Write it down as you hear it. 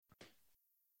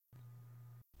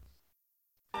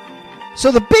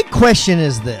So the big question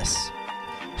is this: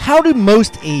 how do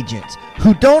most agents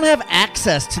who don't have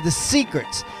access to the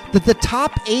secrets that the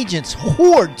top agents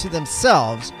hoard to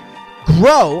themselves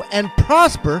grow and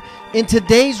prosper in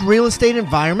today's real estate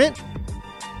environment?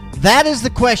 That is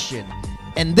the question,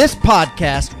 and this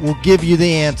podcast will give you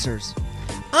the answers.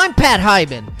 I'm Pat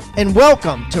Hiban, and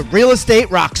welcome to Real Estate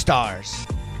Rockstars.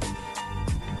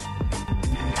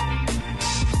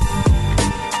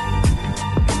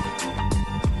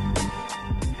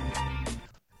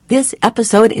 This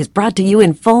episode is brought to you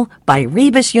in full by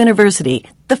Rebus University,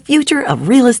 the future of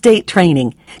real estate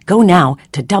training. Go now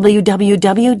to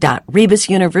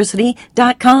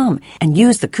www.rebusuniversity.com and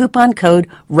use the coupon code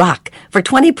ROCK for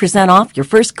 20% off your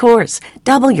first course.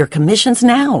 Double your commissions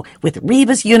now with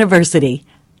Rebus University.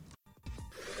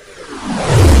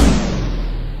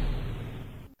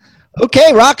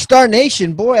 Okay, Rockstar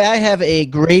Nation, boy, I have a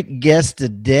great guest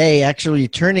today, actually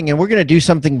returning, and we're going to do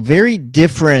something very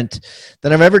different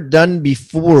than I've ever done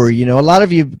before. You know, a lot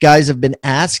of you guys have been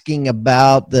asking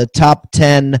about the top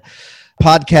 10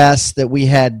 podcasts that we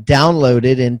had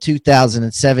downloaded in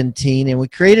 2017, and we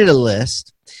created a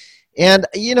list. And,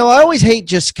 you know, I always hate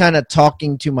just kind of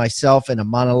talking to myself in a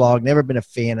monologue, never been a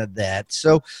fan of that.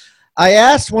 So I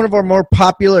asked one of our more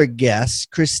popular guests,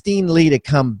 Christine Lee, to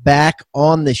come back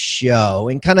on the show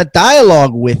and kind of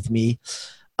dialogue with me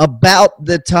about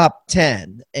the top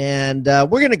 10. And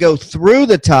we're going to go through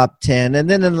the top 10. And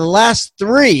then in the last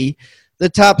three, the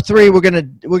top three, we're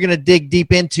going to dig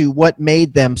deep into what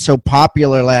made them so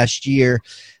popular last year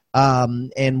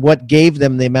and what gave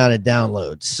them the amount of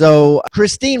downloads. So,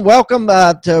 Christine, welcome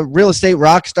to Real Estate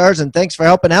Rockstars, and thanks for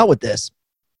helping out with this.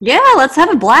 Yeah, let's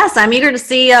have a blast. I'm eager to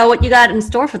see what you got in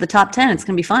store for the top 10. It's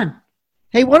going to be fun.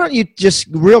 Hey, why don't you just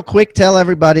real quick tell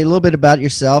everybody a little bit about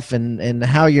yourself and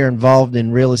how you're involved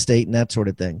in real estate and that sort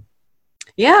of thing.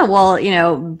 Yeah, well, you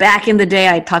know, back in the day,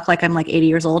 I talk like I'm like 80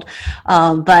 years old,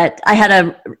 but I had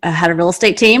a real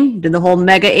estate team, did the whole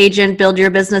mega agent, build your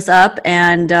business up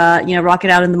and, rock it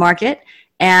out in the market.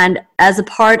 And as a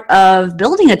part of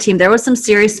building a team, there was some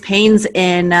serious pains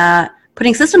in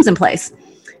putting systems in place.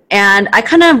 And I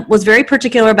kind of was very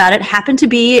particular about it. Happened to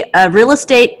be a real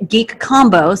estate geek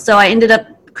combo. So I ended up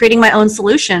creating my own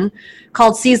solution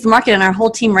called Seize the Market, and our whole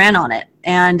team ran on it.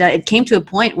 And it came to a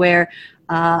point where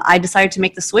I decided to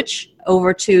make the switch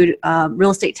over to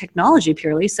real estate technology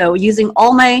purely. So using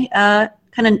all my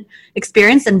kind of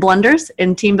experience and blunders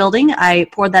in team building, I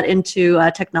poured that into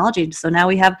technology. So now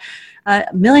we have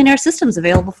millionaire systems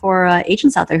available for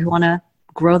agents out there who want to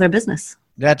grow their business.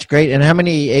 That's great. And how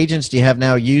many agents do you have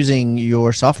now using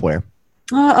your software?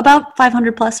 About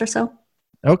 500 plus or so.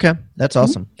 Okay, that's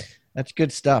awesome. Mm-hmm. That's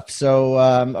good stuff.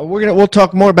 So we'll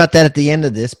talk more about that at the end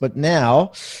of this. But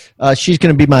now she's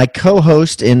going to be my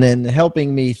co-host and then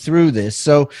helping me through this.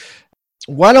 So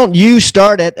why don't you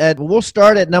start we'll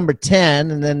start at number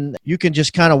 10, and then you can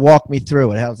just kind of walk me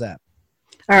through it. How's that?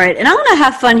 All right, and I'm going to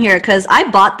have fun here because I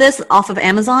bought this off of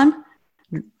Amazon.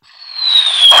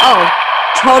 Oh.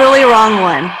 Totally wrong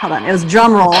one. Hold on. It was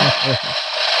drum roll.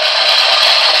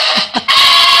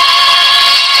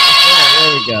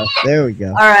 There we go.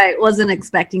 All right. Wasn't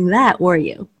expecting that, were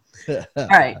you? All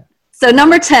right. So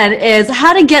number 10 is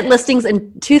how to get listings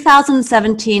in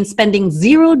 2017. Spending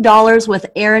 $0 with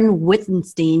Aaron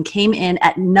Wittenstein came in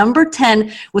at number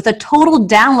 10 with a total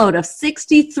download of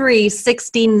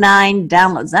 6,369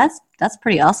 downloads. That's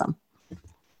pretty awesome.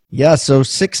 Yeah, so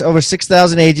over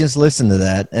 6,000 agents listened to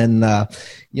that, and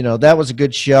that was a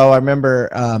good show. I remember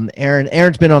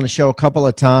Aaron's been on the show a couple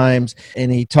of times,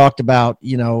 and he talked about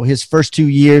his first 2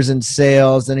 years in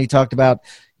sales. Then he talked about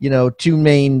two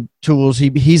main tools.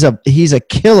 He's a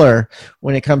killer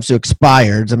when it comes to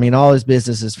expireds. I mean, all his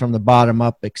business is from the bottom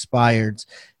up expireds.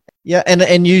 Yeah,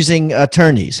 and using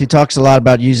attorneys. He talks a lot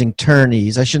about using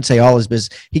attorneys. I shouldn't say all his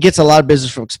business. He gets a lot of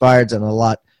business from expireds and a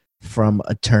lot from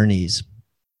attorneys.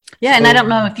 Yeah, and I don't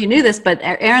know if you knew this, but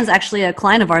Aaron's actually a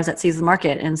client of ours at Seize the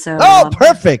Market, and so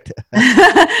perfect.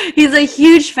 He's a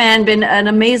huge fan, been an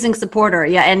amazing supporter.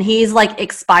 Yeah, and he's like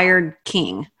expired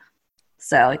king.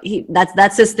 So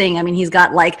that's his thing. I mean, he's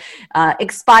got like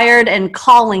expired and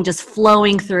calling just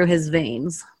flowing through his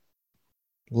veins.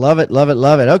 Love it, love it,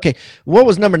 love it. Okay, what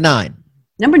was number 9?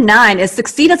 Number 9 is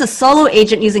succeed as a solo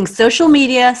agent using social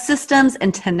media, systems,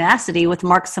 and tenacity with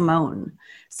Mark Simone.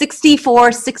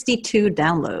 62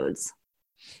 downloads.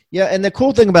 Yeah, and the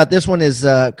cool thing about this one is,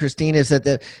 Christine, is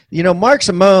that Mark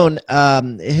Simone,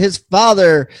 his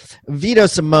father, Vito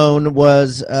Simone,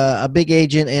 was a big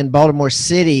agent in Baltimore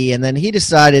City, and then he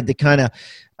decided to kind of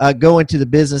go into the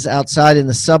business outside in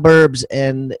the suburbs,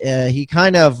 and he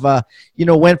kind of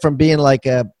went from being like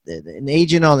an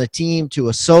agent on the team to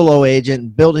a solo agent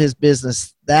and built his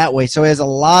business that way. So he has a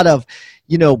lot of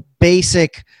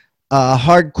basic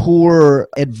hardcore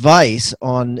advice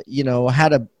on how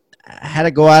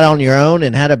to go out on your own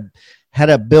and how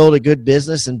to build a good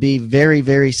business and be very,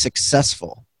 very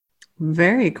successful.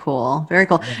 Very cool. Very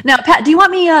cool. Now, Pat, do you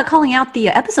want me calling out the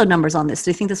episode numbers on this?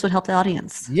 Do you think this would help the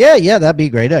audience? Yeah, that'd be a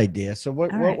great idea. So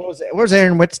what was it? Where's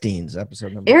Aaron Wittstein's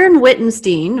episode number? Aaron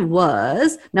Wittenstein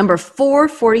was number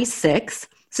 446.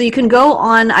 So you can go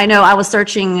on, I know I was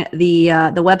searching the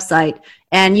website,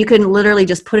 and you can literally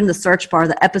just put in the search bar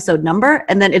the episode number,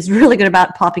 and then it's really good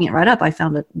about popping it right up. I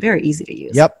found it very easy to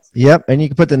use. Yep. And you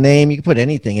can put the name, you can put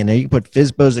anything in there. You can put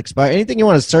FSBO's Expire, anything you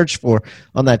want to search for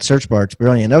on that search bar. It's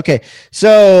brilliant. Okay,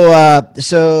 so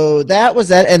that was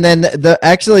that, and then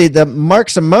the Mark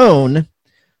Simone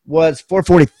was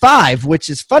 445, which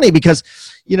is funny because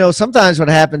sometimes what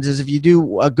happens is if you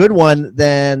do a good one,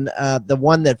 then the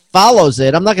one that follows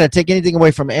it, I'm not going to take anything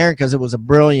away from Aaron because it was a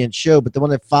brilliant show, but the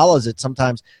one that follows it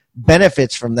sometimes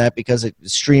benefits from that because it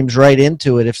streams right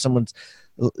into it if someone's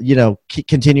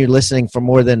continued listening for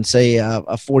more than say a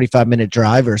 45-minute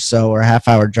drive or so, or a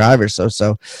half-hour drive or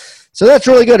so that's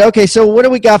really good. Okay, so what do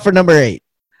we got for number 8?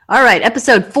 All right,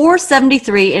 episode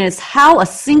 473, and it's how a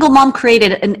single mom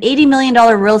created an $80 million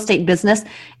real estate business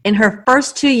in her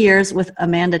first 2 years with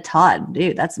Amanda Todd.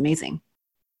 Dude, that's amazing.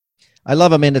 I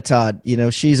love Amanda Todd.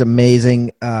 She's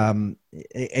amazing. Again,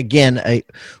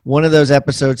 one of those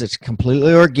episodes that's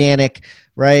completely organic,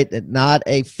 right? Not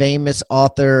a famous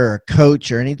author or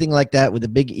coach or anything like that with a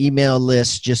big email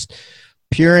list, just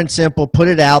pure and simple. Put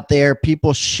it out there.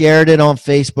 People shared it on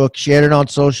Facebook, shared it on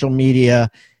social media.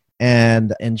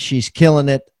 And she's killing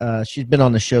it. She's been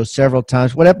on the show several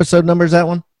times. What episode number is that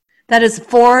one? That is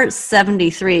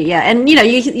 473. Yeah. And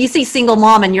you see single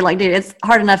mom and you're like, dude, it's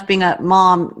hard enough being a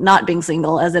mom, not being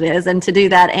single as it is. And to do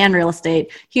that and real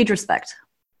estate, huge respect.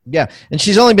 Yeah. And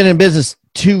she's only been in business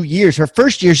 2 years. Her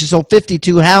first year, she sold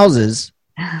 52 houses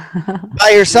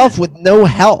by herself with no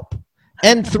help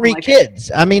and 3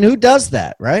 kids. I mean, who does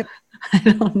that, right? I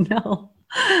don't know.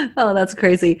 Oh, that's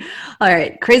crazy. All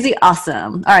right. Crazy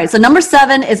awesome. All right. So number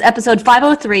 7 is episode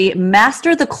 503,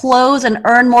 Master the Close and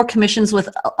Earn More Commissions with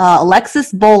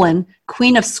Alexis Bolin,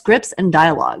 Queen of Scripts and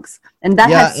Dialogues. And that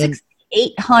has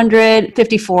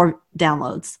 6,854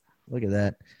 downloads. Look at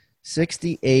that.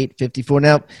 6,854.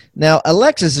 Now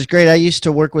Alexis is great. I used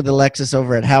to work with Alexis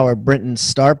over at Howard Brinton's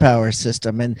Star Power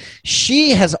system, and she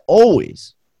has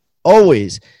always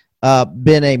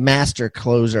been a master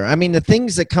closer. I mean, the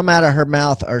things that come out of her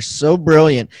mouth are so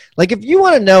brilliant. Like if you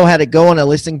want to know how to go on a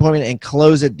listing appointment and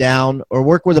close it down, or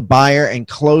work with a buyer and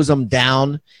close them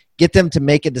down, get them to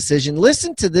make a decision,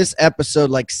 listen to this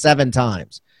episode like 7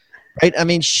 times, right? I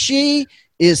mean, she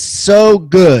is so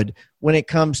good when it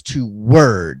comes to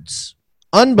words.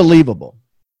 Unbelievable.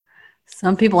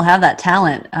 Some people have that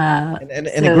talent. And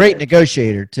a great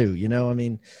negotiator too, I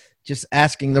mean, just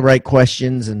asking the right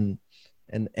questions and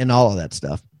all of that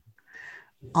stuff.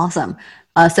 Awesome.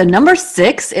 So number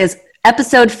 6 is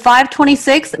episode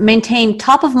 526, maintain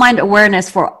top of mind awareness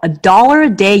for $1 a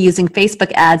day using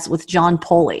Facebook ads with John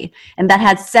Poley. And that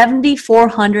had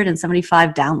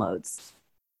 7,475 downloads.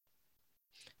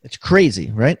 It's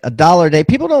crazy, right? $1 a day.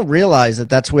 People don't realize that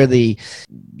that's where the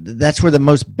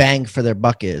most bang for their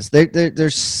buck is. They're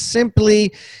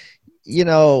simply,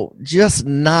 just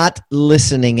not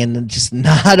listening and just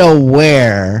not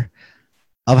aware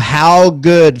of how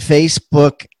good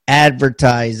Facebook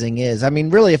advertising is. I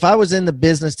mean, really, if I was in the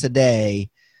business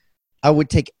today, I would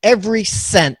take every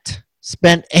cent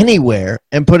spent anywhere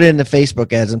and put it into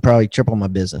Facebook ads and probably triple my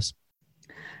business.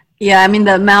 Yeah, I mean,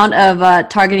 the amount of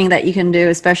targeting that you can do,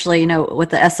 especially,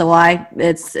 with the SOI,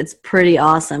 it's pretty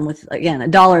awesome with, again,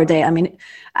 $1 a day. I mean,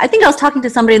 I think I was talking to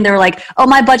somebody and they were like, oh,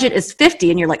 my budget is 50.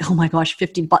 And you're like, oh my gosh,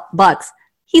 50 bucks.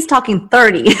 He's talking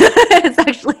 30. It's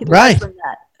actually less than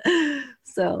that.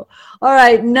 So, all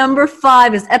right, number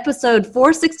 5 is episode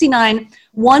 469,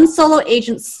 One Solo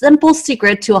Agent's Simple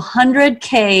Secret to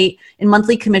 $100K in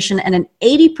monthly commission and an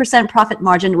 80% profit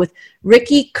margin with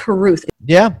Ricky Caruth.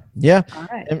 Yeah. All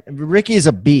right. And Ricky is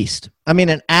a beast. I mean,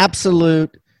 an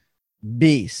absolute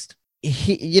beast.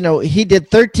 He did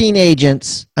 13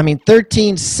 agents.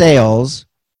 13 sales.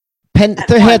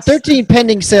 Had 13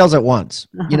 pending sales at once,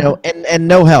 and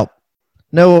no help,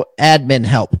 no admin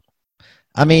help.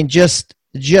 I mean, just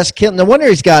killing. No wonder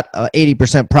he's got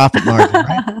 80% profit margin,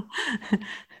 right?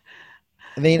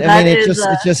 I mean,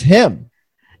 it's just him.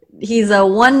 He's a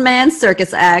one-man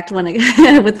circus act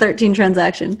with 13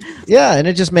 transactions. Yeah, and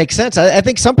it just makes sense. I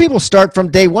think some people start from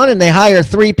day one and they hire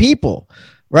 3 people,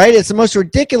 right? It's the most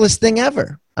ridiculous thing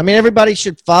ever. I mean, everybody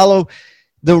should follow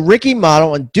the Ricky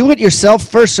model and do it yourself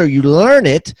first so you learn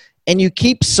it and you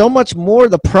keep so much more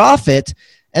of the profit.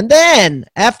 And then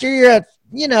after you're at,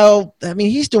 I mean,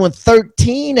 he's doing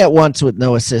 13 at once with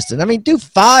no assistant. I mean, do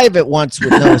 5 at once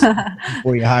with no assistant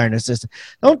before you hire an assistant.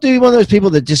 Don't do one of those people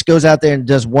that just goes out there and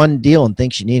does one deal and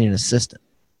thinks you need an assistant.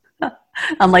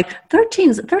 I'm like,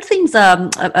 13's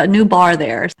a new bar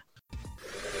there.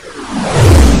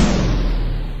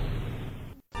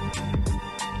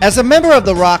 As a member of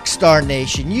the Rockstar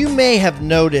Nation, you may have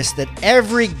noticed that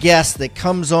every guest that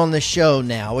comes on the show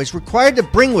now is required to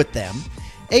bring with them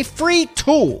a free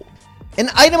tool, an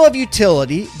item of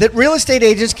utility that real estate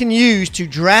agents can use to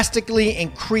drastically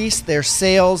increase their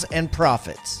sales and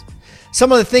profits.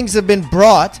 Some of the things that have been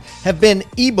brought have been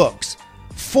ebooks,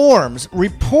 forms,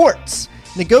 reports,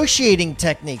 negotiating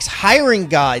techniques, hiring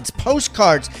guides,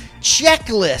 postcards,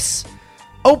 checklists,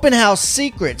 open house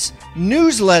secrets,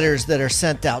 newsletters that are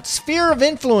sent out, sphere of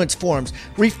influence forms,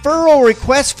 referral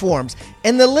request forms,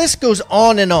 and the list goes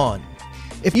on and on.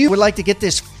 If you would like to get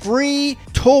this free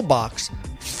toolbox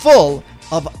full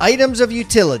of items of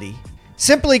utility,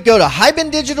 simply go to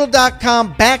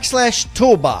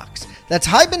hibandigital.com/toolbox. That's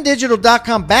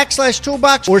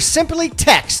hibandigital.com/toolbox, or simply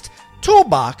text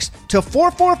toolbox to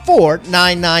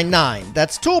 444-999.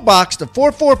 That's toolbox to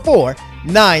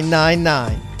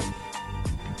 444-999.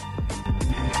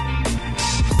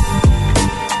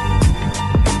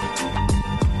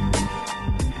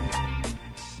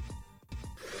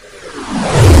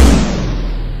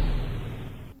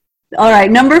 All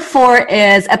right, number 4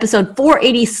 is episode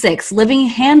 486, Living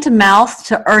Hand to Mouth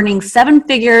to Earning 7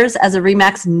 Figures as a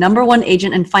RE/MAX #1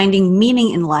 Agent and Finding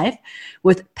Meaning in Life,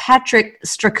 with Patrick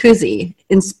Stracuzzi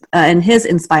and his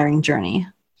inspiring journey.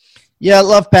 Yeah, I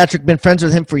love Patrick. Been friends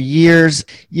with him for years.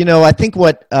 I think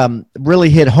what really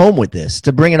hit home with this,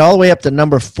 to bring it all the way up to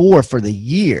number 4 for the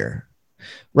year,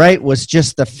 right, was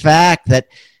just the fact that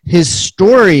his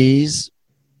stories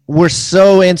were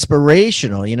so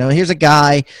inspirational. Here's a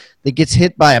guy that gets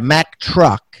hit by a Mack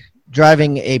truck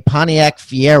driving a Pontiac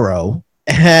Fiero,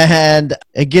 and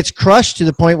it gets crushed to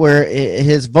the point where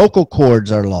his vocal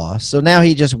cords are lost. So now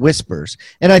he just whispers.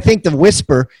 And I think the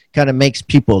whisper kind of makes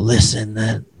people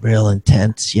listen, real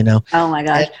intense, Oh my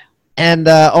gosh. And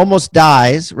almost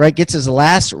dies, right? Gets his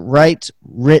last rites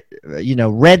read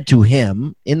to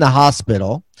him in the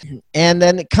hospital. And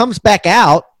then it comes back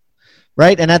out.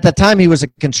 Right. And at that time, he was a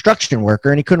construction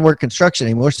worker and he couldn't work construction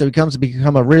anymore. So he comes to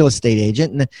become a real estate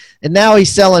agent. And now he's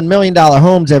selling $1 million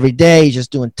homes every day. He's just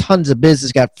doing tons of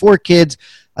business. Got 4 kids.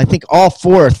 I think all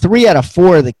 3 out of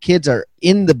 4 of the kids are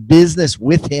in the business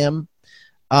with him.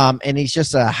 And he's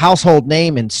just a household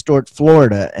name in Stuart,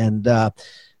 Florida. And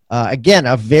again,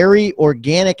 a very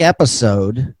organic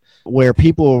episode where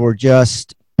people were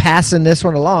just passing this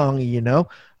one along,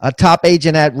 A top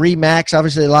agent at RE/MAX.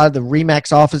 Obviously, a lot of the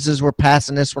RE/MAX offices were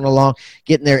passing this one along,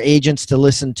 getting their agents to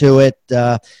listen to it.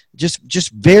 Just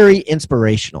very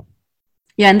inspirational.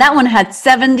 Yeah, and that one had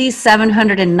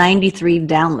 7,793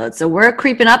 downloads. So we're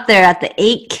creeping up there at the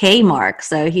 8K mark.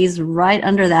 So he's right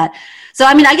under that. So,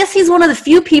 I mean, I guess he's one of the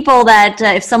few people that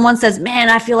if someone says,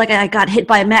 man, I feel like I got hit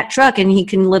by a Mack truck, and he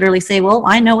can literally say, well,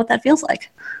 I know what that feels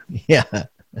like. Yeah.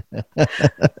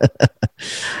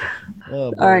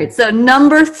 All right, so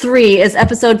number 3 is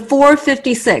episode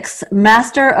 456.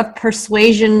 Master of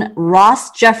Persuasion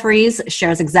Ross Jeffries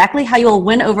shares exactly how you will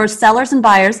win over sellers and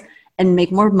buyers and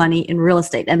make more money in real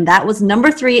estate. And that was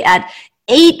number 3 at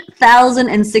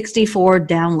 8,064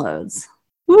 downloads.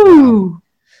 Woo!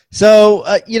 So,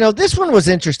 this one was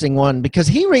an interesting one because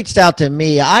he reached out to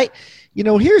me.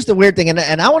 Here's the weird thing,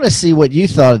 and I want to see what you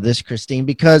thought of this, Christine,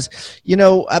 because,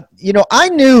 I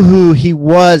knew who he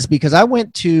was because I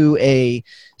went to a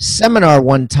seminar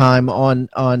one time on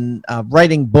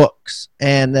writing books,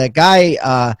 and the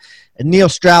guy, Neil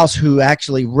Strauss, who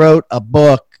actually wrote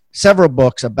several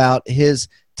books about his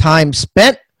time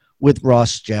spent with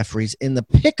Ross Jeffries in the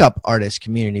pickup artist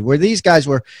community, where these guys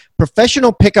were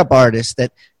professional pickup artists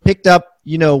that picked up,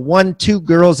 1-2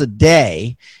 girls a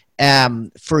day,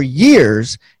 for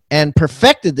years and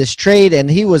perfected this trade. And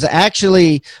he was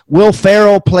actually, Will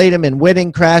Ferrell played him in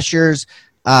Wedding Crashers.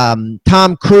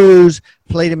 Tom Cruise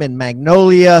played him in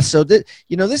Magnolia. So,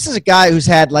 this is a guy who's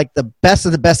had like the best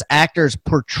of the best actors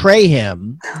portray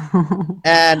him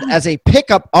and as a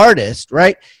pickup artist,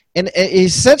 right? And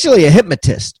essentially a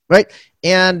hypnotist, right?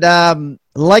 And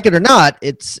like it or not,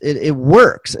 it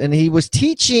works. And he was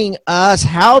teaching us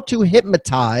how to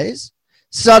hypnotize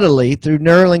subtly through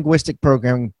neurolinguistic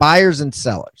programming, buyers and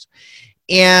sellers.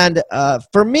 And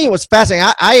for me, it was fascinating.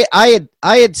 I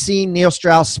had seen Neil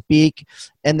Strauss speak,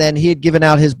 and then he had given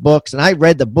out his books, and I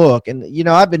read the book. And, you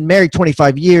know, I've been married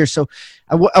 25 years, so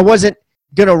I wasn't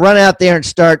going to run out there and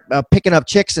start picking up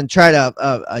chicks and try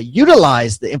to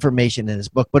utilize the information in his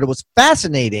book. But it was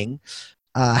fascinating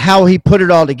how he put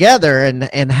it all together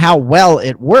and how well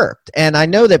it worked. And I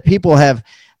know that people have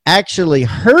actually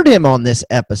heard him on this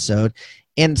episode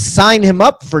and sign him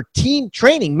up for team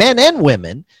training, men and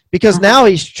women, because now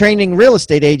he's training real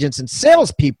estate agents and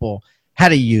salespeople how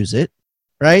to use it,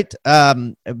 right?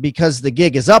 Because the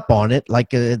gig is up on it. Like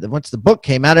once the book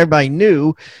came out, everybody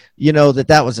knew, you know,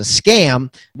 that was a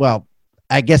scam. Well,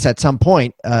 I guess at some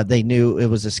point they knew it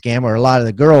was a scam, or a lot of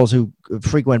the girls who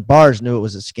frequent bars knew it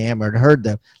was a scam or had heard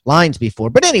the lines before.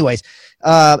 But anyways,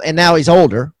 and now he's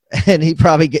older. And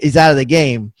he's out of the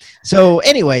game. So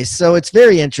anyways, so it's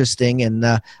very interesting.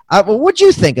 And what'd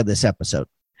you think of this episode?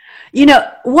 You know,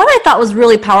 what I thought was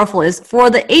really powerful is for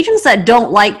the agents that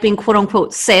don't like being quote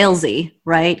unquote salesy,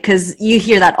 right? Because you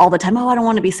hear that all the time. Oh, I don't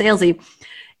want to be salesy.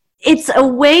 It's a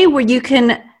way where you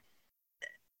can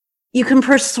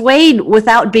persuade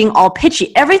without being all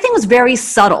pitchy. Everything was very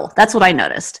subtle. That's what I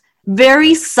noticed.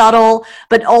 Very subtle,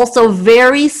 but also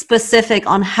very specific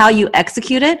on how you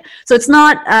execute it. So it's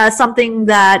not something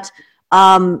that,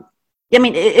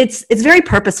 it's very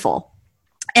purposeful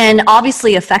and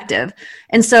obviously effective.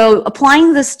 And so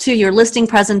applying this to your listing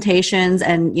presentations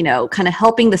and, you know, kind of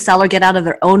helping the seller get out of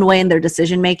their own way in their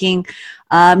decision-making,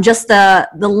 just the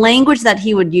language that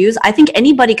he would use, I think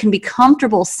anybody can be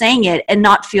comfortable saying it and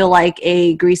not feel like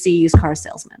a greasy used car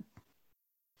salesman.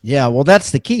 Yeah, well, that's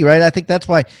the key, right? I think that's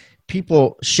why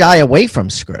people shy away from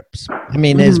scripts. I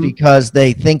mean, is because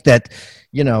they think that,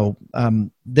 you know,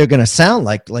 they're going to sound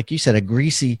like you said, a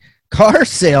greasy car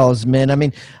salesman. I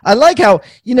mean, I like how,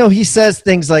 you know, he says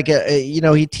things like, you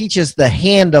know, he teaches the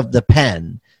hand of the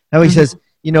pen. How he says,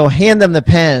 you know, hand them the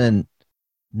pen and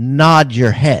nod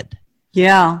your head.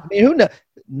 Yeah. I mean,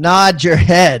 nod your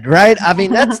head, right? I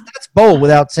mean, that's bold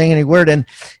without saying any word. And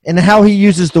how he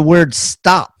uses the word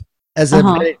stop as a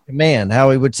command,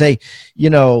 how he would say, you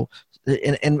know,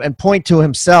 and point to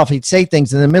himself. He'd say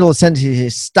things in the middle of a sentence, he'd say,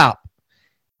 stop.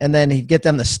 And then he'd get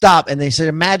them to stop. And they said,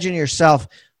 imagine yourself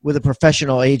with a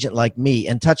professional agent like me,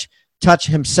 and touch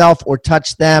himself or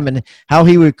touch them, and how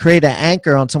he would create an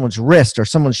anchor on someone's wrist or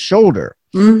someone's shoulder.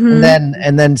 And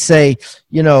then say,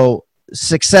 you know,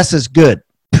 success is good.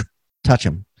 Touch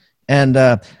him. And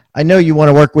I know you want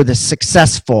to work with a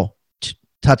successful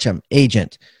touch him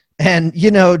agent. And, you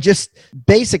know, just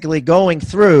basically going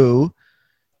through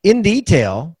in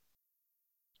detail,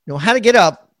 you know, how to get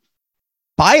a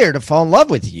buyer to fall in love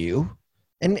with you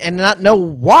and not know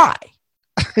why.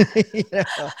 You know?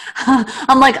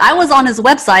 I'm like, I was on his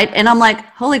website and I'm like,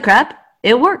 holy crap,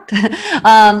 it worked.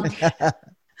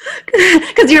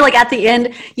 Because you're like, at the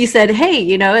end, you said, hey,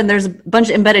 you know, and there's a bunch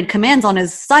of embedded commands on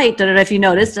his site, if you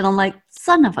noticed. And I'm like,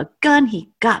 son of a gun, he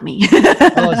got me.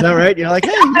 Oh, is that right? You're like,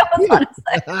 hey.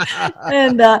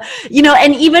 And, you know,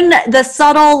 and even the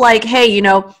subtle, like, hey, you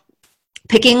know,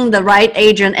 picking the right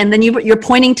agent, and then you're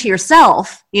pointing to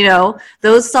yourself, you know,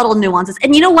 those subtle nuances.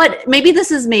 And you know what? Maybe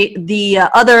this is the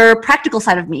other practical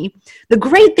side of me. The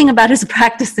great thing about his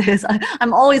practice is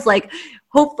I'm always like,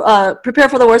 prepare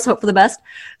for the worst, hope for the best.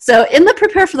 So in the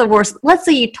prepare for the worst, let's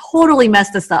say you totally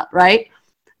mess this up, right?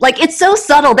 Like, it's so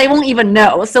subtle, they won't even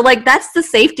know. So, like, that's the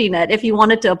safety net if you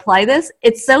wanted to apply this.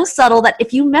 It's so subtle that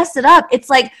if you mess it up,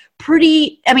 it's, like,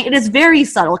 it is very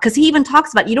subtle, because he even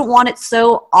talks about you don't want it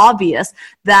so obvious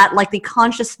that, like, the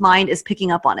conscious mind is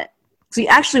picking up on it. So you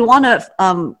actually want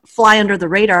to fly under the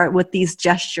radar with these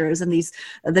gestures and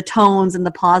the tones and the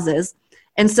pauses.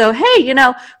 And so, hey, you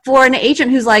know, for an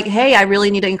agent who's like, hey, I really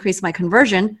need to increase my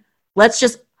conversion, let's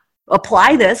just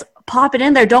apply this, pop it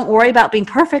in there. Don't worry about being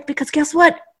perfect, because guess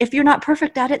what? If you're not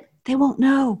perfect at it, they won't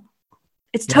know.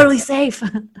 It's totally safe.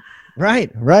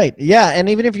 Right. Yeah. And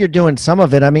even if you're doing some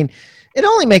of it, I mean, it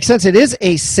only makes sense. It is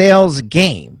a sales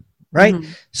game, right?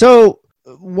 So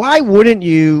why wouldn't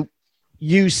you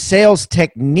use sales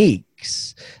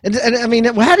techniques? And I mean,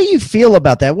 how do you feel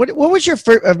about that? What was your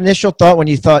initial thought when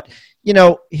you thought, you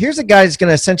know, here's a guy who's going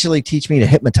to essentially teach me to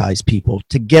hypnotize people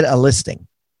to get a listing?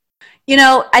 You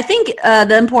know, I think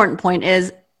the important point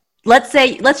is, let's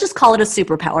just call it a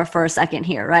superpower for a second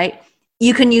here, right?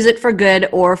 You can use it for good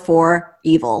or for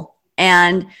evil.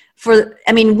 And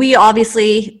we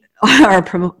obviously are a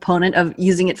proponent of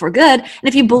using it for good. And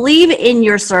if you believe in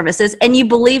your services and you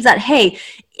believe that, hey,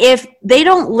 if they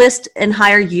don't list and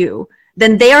hire you,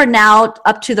 then they are now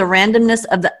up to the randomness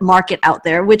of the market out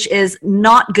there, which is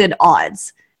not good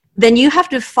odds. then you have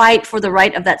to fight for the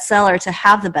right of that seller to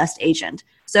have the best agent.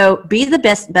 So be the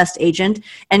best agent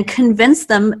and convince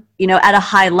them, at a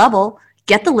high level,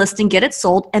 get the listing, get it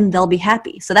sold, and they'll be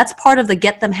happy. So that's part of the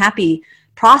get them happy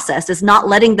process, is not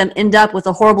letting them end up with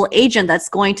a horrible agent that's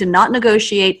going to not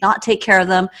negotiate, not take care of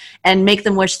them, and make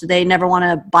them wish that they never want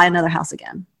to buy another house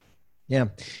again. Yeah.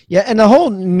 Yeah. And the whole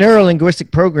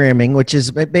neuro-linguistic programming, which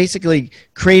is basically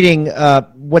creating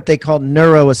what they call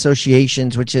neuro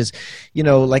associations, which is,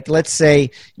 like, let's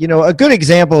say, a good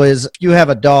example is you have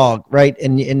a dog, right?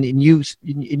 And you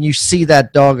see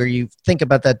that dog, or you think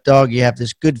about that dog, you have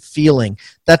this good feeling.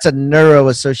 That's a neuro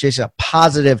association, a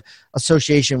positive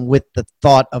association with the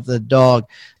thought of the dog.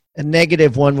 A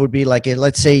negative one would be like,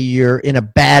 let's say you're in a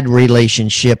bad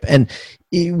relationship, and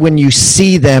when you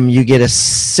see them, you get a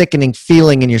sickening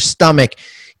feeling in your stomach,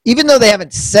 even though they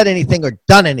haven't said anything or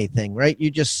done anything, right? You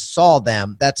just saw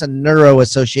them. That's a neuro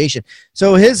association.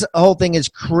 So his whole thing is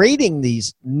creating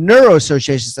these neuro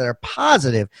associations that are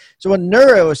positive. So a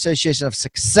neuro association of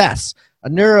success, a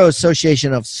neuro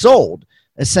association of sold,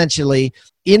 essentially,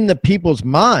 in the people's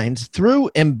minds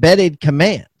through embedded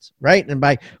commands, right? And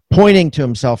by pointing to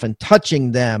himself and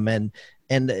touching them, and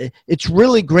it's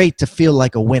really great to feel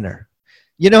like a winner.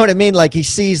 You know what I mean? Like he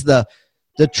sees the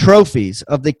trophies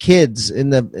of the kids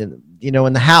in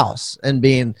the house, and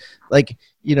being like,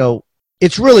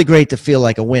 it's really great to feel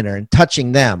like a winner, and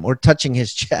touching them or touching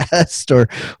his chest or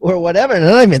whatever. And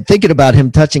I'm not even thinking about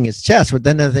him touching his chest, but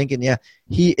then I'm thinking, yeah,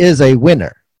 he is a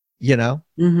winner,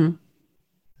 Mm-hmm.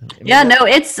 Yeah, no,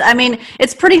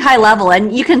 it's pretty high level,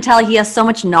 and you can tell he has so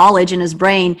much knowledge in his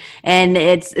brain, and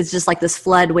it's just like this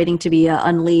flood waiting to be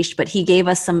unleashed. But he gave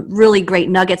us some really great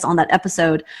nuggets on that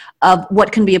episode of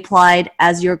what can be applied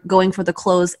as you're going for the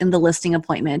close in the listing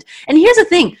appointment. And here's the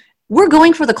thing, we're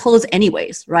going for the close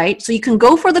anyways, right? So you can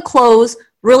go for the close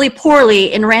really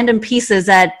poorly in random pieces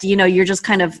that, you're just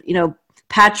kind of,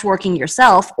 patchworking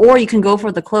yourself, or you can go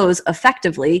for the close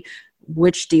effectively.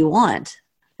 Which do you want?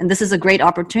 And this is a great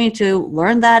opportunity to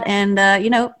learn that and,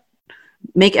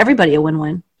 make everybody a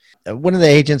win-win. One of the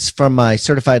agents from my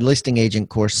certified listing agent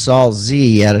course, Saul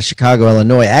Z out of Chicago,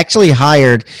 Illinois, actually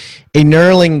hired a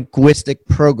neurolinguistic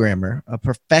programmer, a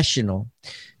professional,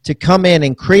 to come in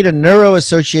and create a neuro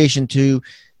association to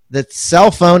the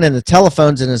cell phone and the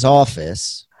telephones in his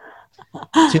office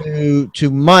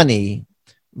to money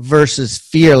versus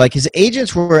fear. Like his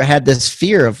agents had this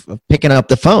fear of picking up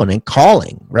the phone and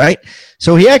calling, right?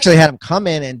 So he actually had them come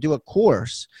in and do a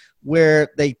course where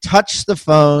they touched the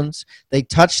phones, they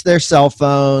touched their cell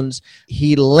phones.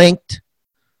 He linked,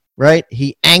 right?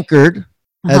 He anchored,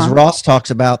 as Ross talks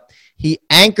about. He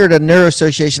anchored a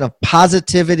neuroassociation of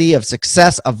positivity, of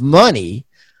success, of money,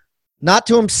 not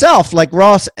to himself, like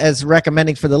Ross is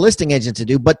recommending for the listing agent to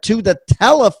do, but to the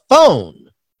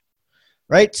telephone,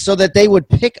 right? So that they would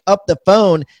pick up the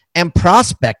phone and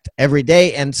prospect every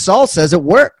day. And Saul says it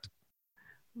worked.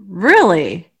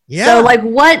 Really? Yeah. So, like,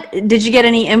 what did you get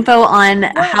any info on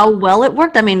how well it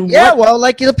worked? I mean, yeah, well,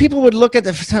 like, people would look at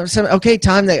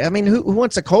time. Who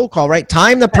wants a cold call, right?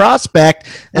 Time the prospect,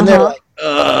 and they're like,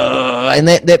 and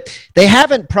they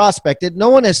haven't prospected. No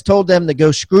one has told them to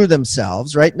go screw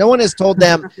themselves, right? No one has told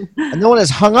them, and no one has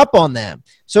hung up on them.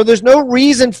 So there's no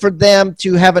reason for them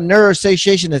to have a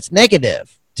neuroassociation that's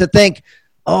negative, to think,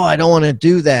 oh, I don't want to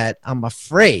do that, I'm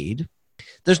afraid.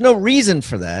 There's no reason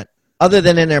for that other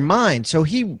than in their mind. So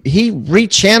he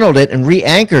rechanneled it and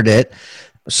re-anchored it.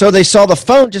 So they saw the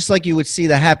phone just like you would see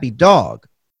the happy dog.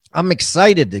 I'm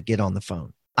excited to get on the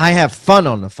phone. I have fun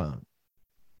on the phone.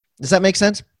 Does that make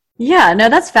sense? Yeah, no,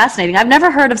 that's fascinating. I've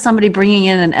never heard of somebody bringing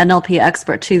in an NLP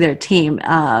expert to their team.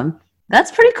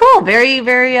 That's pretty cool. Very,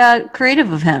 very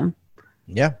creative of him.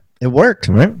 Yeah, it worked,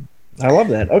 right? I love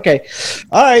that. Okay.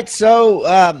 All right. So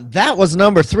that was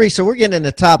number 3. So we're getting in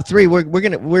the top 3.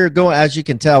 We're going, as you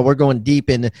can tell, we're going deep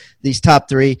in these top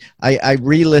 3. I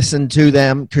re-listened to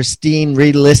them. Christine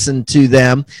re-listened to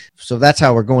them. So that's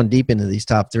how we're going deep into these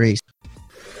top 3s.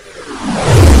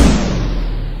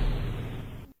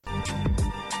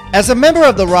 As a member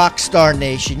of the Rockstar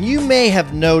Nation, you may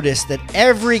have noticed that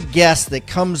every guest that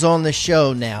comes on the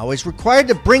show now is required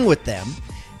to bring with them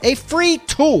a free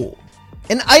tool,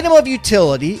 an item of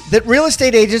utility that real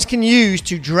estate agents can use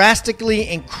to drastically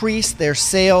increase their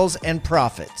sales and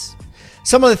profits.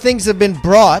 Some of the things that have been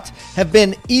brought have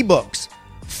been ebooks,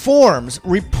 forms,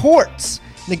 reports,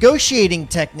 negotiating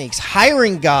techniques,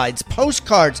 hiring guides,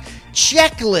 postcards,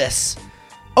 checklists,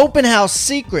 open house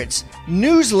secrets,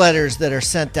 newsletters that are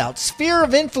sent out, sphere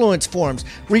of influence forms,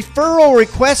 referral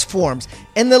request forms,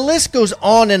 and the list goes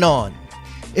on and on.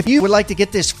 If you would like to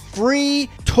get this free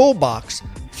toolbox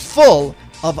full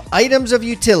of items of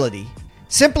utility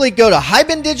Simply go to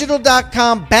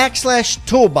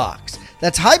hibandigital.com/toolbox.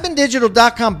 That's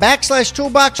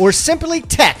hibandigital.com/toolbox, or simply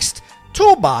text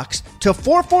toolbox to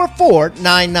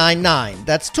 444-999.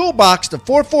 That's toolbox to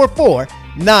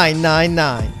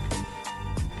 444-999.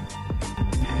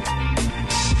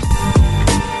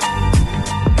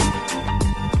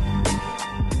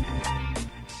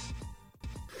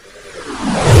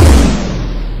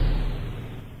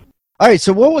 All right,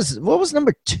 so what was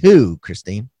number 2,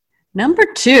 Christine? Number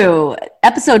 2,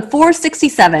 episode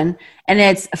 467, and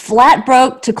it's Flat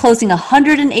Broke to Closing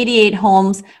 188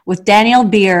 Homes with Daniel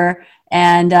Beer,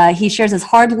 and he shares his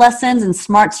hard lessons and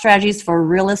smart strategies for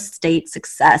real estate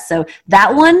success. So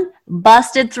that one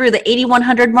busted through the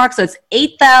 8,100 mark, so it's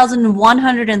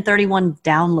 8,131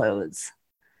 downloads.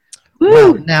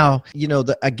 Wow. Now,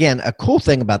 again, a cool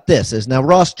thing about this is now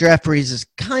Ross Jeffries is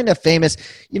kind of famous.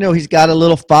 He's got a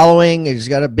little following. He's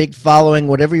got a big following,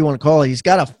 whatever you want to call it. He's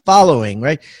got a following,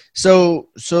 right? So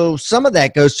some of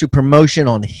that goes to promotion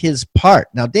on his part.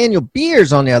 Now, Daniel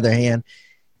Beers, on the other hand,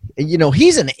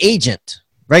 he's an agent,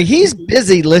 right? He's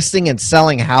busy listing and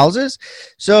selling houses.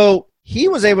 So he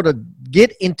was able to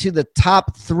get into the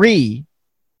top 3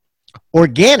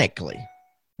 organically,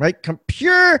 right?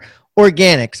 Pure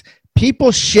organics.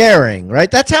 People sharing, right?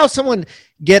 That's how someone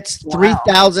gets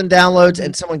 3,000 downloads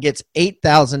and someone gets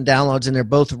 8,000 downloads, and they're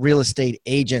both real estate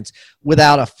agents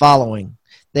without a following.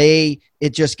 It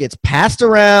just gets passed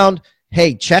around.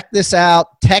 Hey, check this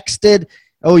out. Texted.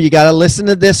 Oh, you got to listen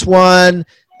to this one.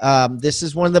 This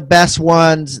is one of the best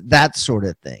ones. That sort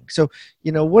of thing. So,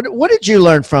 what did you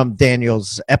learn from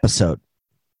Daniel's episode?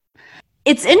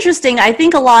 It's interesting. I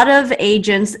think a lot of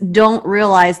agents don't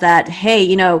realize that,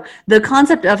 hey, the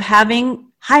concept of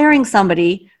hiring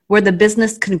somebody where the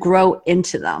business can grow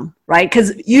into them, right?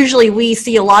 Because usually we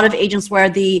see a lot of agents where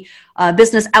the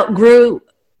business outgrew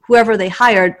whoever they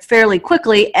hired fairly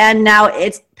quickly, and now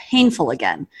it's painful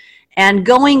again. And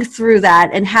going through that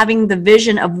and having the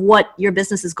vision of what your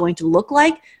business is going to look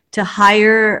like to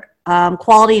hire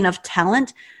quality enough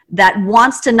talent that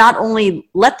wants to not only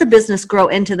let the business grow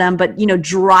into them, but,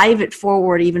 drive it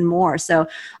forward even more. So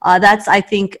that's, I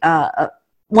think,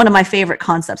 one of my favorite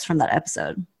concepts from that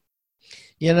episode.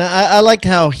 I liked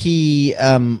how he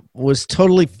was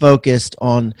totally focused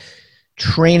on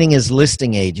training his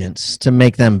listing agents to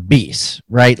make them beasts,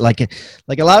 right? Like a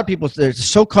lot of people, they're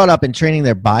so caught up in training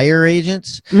their buyer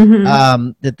agents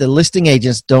that the listing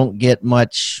agents don't get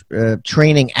much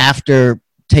training after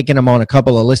taking them on a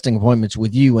couple of listing appointments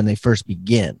with you when they first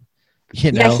begin.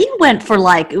 Yeah, he went for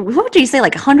what did you say,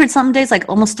 100-something days,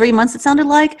 almost 3 months it sounded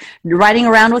like, riding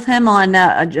around with him on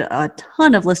a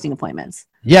ton of listing appointments.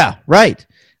 Yeah, right.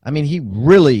 I mean, he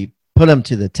really put him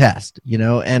to the test,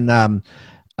 and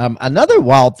another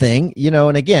wild thing,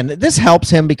 and again, this helps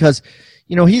him because,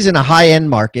 he's in a high-end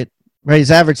market, right?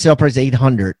 His average sale price is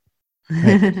 $800.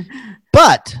 Right?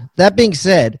 But that being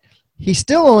said, he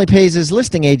still only pays his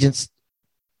listing agents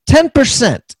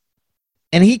 10%,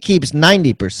 and he keeps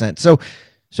 90%. So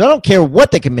I don't care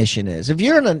what the commission is. If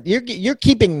you're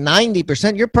keeping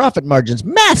 90%, your profit margin's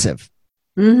massive.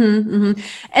 And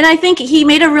I think he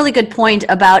made a really good point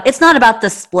about, it's not about the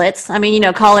splits. I mean,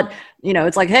 call it,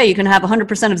 it's like, hey, you can have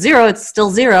 100% of zero, it's still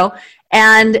zero.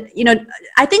 And,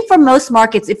 I think for most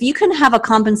markets, if you can have a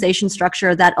compensation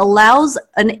structure that allows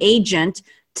an agent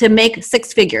to make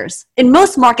 6 figures. In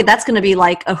most market, that's going to be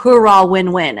like a hoorah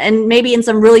win-win. And maybe in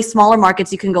some really smaller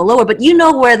markets, you can go lower, but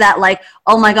where that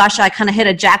oh my gosh, I kind of hit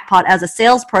a jackpot as a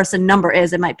salesperson number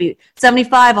is. It might be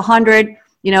 75, 100,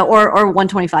 or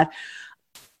 125.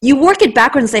 You work it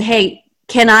backwards and say, hey,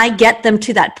 can I get them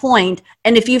to that point?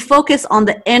 And if you focus on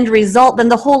the end result, then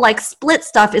the whole split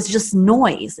stuff is just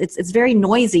noise. It's very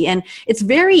noisy, and it's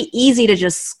very easy to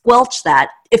just squelch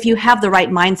that if you have the right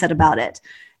mindset about it.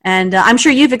 And I'm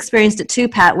sure you've experienced it too,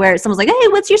 Pat, where someone's like, hey,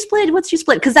 what's your split? What's your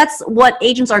split? Because that's what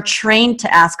agents are trained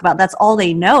to ask about. That's all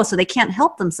they know, so they can't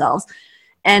help themselves.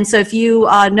 And so if you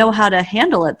know how to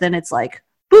handle it, then it's like,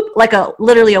 boop,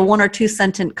 literally a 1 or 2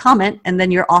 sentence comment, and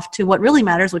then you're off to what really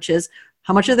matters, which is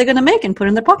how much are they going to make and put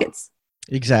in their pockets.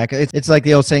 Exactly. It's like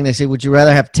the old saying, they say, would you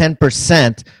rather have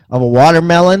 10% of a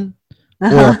watermelon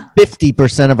or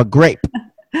 50% of a grape?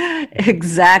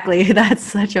 Exactly. That's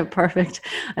such a perfect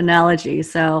analogy.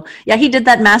 So yeah, he did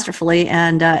that masterfully.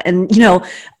 And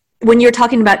when you're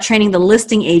talking about training the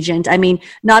listing agent, I mean,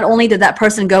 not only did that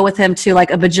person go with him to a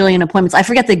bajillion appointments, I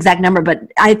forget the exact number, but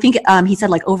I think he said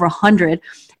over 100.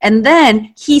 And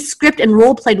then he script and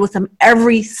role played with them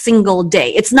every single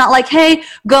day. It's not like, hey,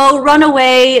 go run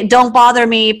away, don't bother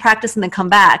me, practice and then come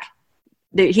back.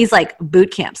 He's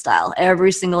boot camp style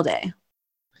every single day.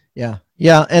 Yeah.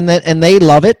 Yeah. And they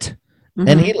love it.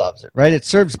 and he loves it, right? It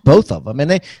serves both of them,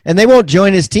 and they won't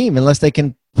join his team unless they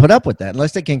can put up with that,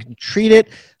 unless they can treat it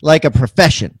like a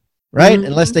profession, right?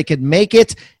 Unless they can make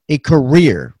it a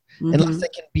career, unless they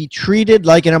can be treated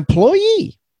like an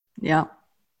employee. Yeah.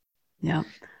 Yeah.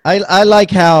 I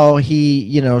like how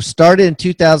he, started in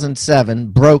 2007,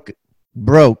 broke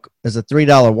as a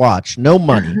 $3 watch, no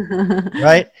money,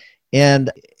 right?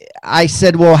 And I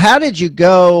said, well, how did you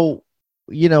go,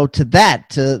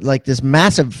 to like this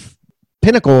massive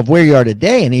pinnacle of where you are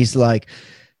today? And he's like,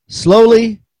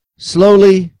 slowly,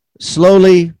 suddenly.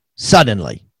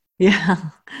 Yeah.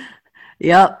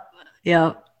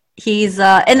 Yep. He's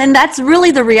and then that's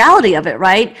really the reality of it,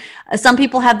 right? Some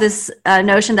people have this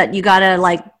notion that you got to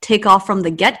like take off from the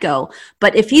get-go,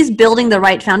 but if he's building the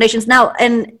right foundations now,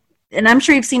 and I'm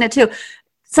sure you've seen it too,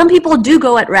 some people do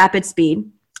go at rapid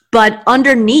speed, but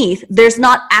underneath there's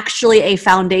not actually a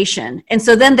foundation, and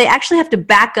so then they actually have to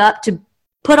back up to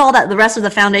put all that, the rest of the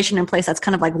foundation in place that's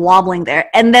kind of like wobbling there,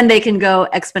 and then they can go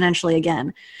exponentially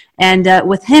again. And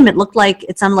with him,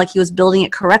 it sounded like he was building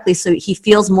it correctly, so he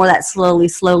feels more that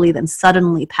slowly than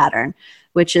suddenly pattern,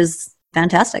 which is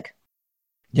fantastic.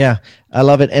 Yeah, I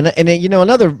love it. And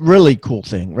another really cool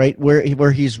thing, right,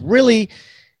 where he's really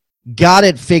got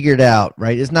it figured out,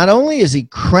 right, is not only is he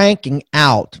cranking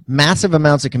out massive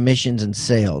amounts of commissions and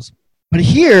sales, but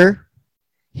here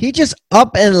he just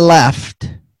up and left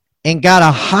and got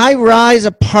a high-rise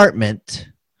apartment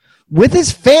with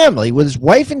his family, with his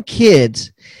wife and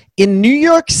kids, in New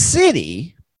York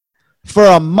City for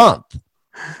a month,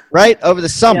 right, over the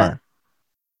summer. Yeah.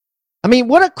 I mean,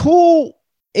 what a cool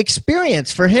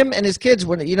experience for him and his kids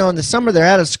when, in the summer they're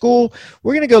out of school.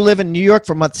 We're going to go live in New York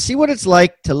for a month, see what it's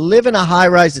like to live in a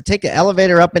high-rise, to take an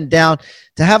elevator up and down,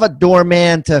 to have a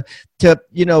doorman, to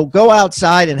go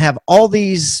outside and have all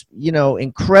these,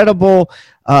 incredible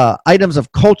items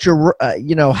of culture,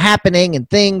 happening and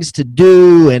things to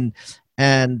do, and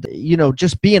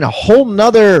just be in a whole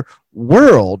nother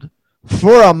world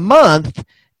for a month.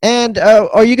 And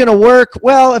are you going to work?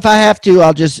 Well, if I have to,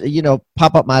 I'll just,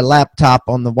 pop up my laptop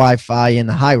on the Wi-Fi in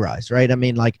the high rise, right? I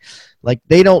mean, like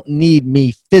they don't need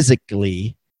me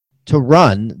physically to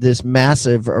run this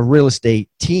massive real estate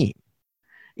team.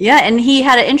 Yeah, and he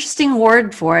had an interesting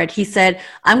word for it. He said,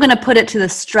 I'm going to put it to the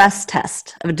stress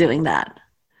test of doing that.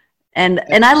 And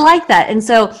I like that. And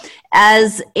so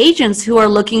as agents who are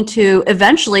looking to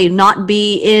eventually not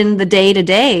be in the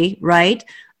day-to-day, right,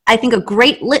 I think a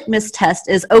great litmus test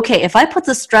is, okay, if I put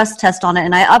the stress test on it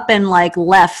and I up and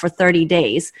left for 30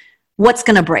 days, what's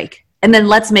going to break? And then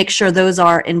let's make sure those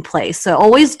are in place. So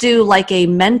always do a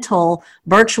mental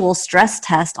virtual stress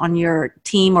test on your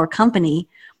team or company,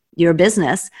 your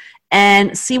business,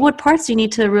 and see what parts you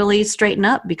need to really straighten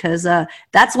up, because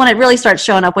that's when it really starts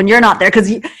showing up when you're not there. Because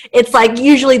it's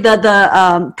usually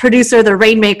the producer, the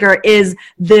rainmaker, is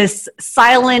this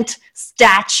silent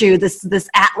statue, this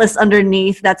atlas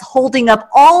underneath that's holding up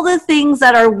all the things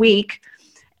that are weak.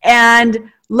 And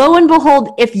lo and behold,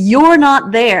 if you're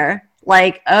not there,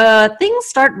 things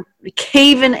start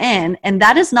caving in, and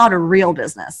that is not a real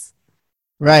business.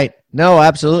 Right. No,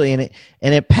 absolutely. And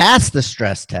it passed the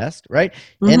stress test, right?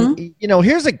 And,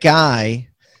 here's a guy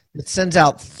that sends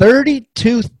out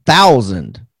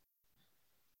 32,000.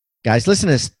 Guys, listen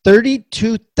to this,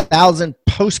 32,000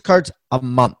 postcards a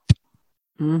month.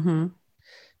 2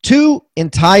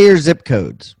 entire zip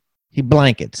codes. He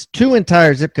blankets 2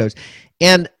 entire zip codes.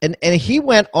 And he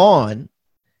went on.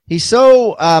 He's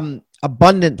so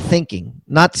abundant thinking,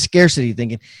 not scarcity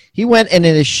thinking. He went, and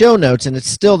in his show notes, and it's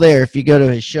still there if you go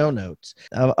to his show notes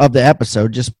of the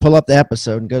episode, just pull up the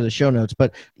episode and go to the show notes.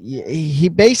 But he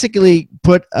basically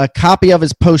put a copy of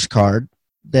his postcard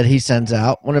that he sends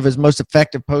out, one of his most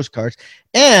effective postcards,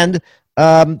 and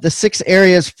the 6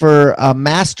 areas for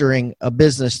mastering a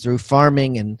business through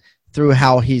farming and through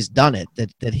how he's done it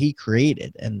that he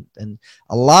created. And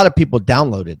a lot of people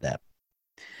downloaded that.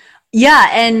 Yeah,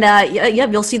 and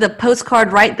you'll see the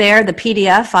postcard right there, the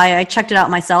PDF. I checked it out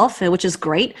myself, which is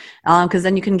great, because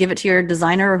then you can give it to your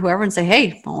designer or whoever and say,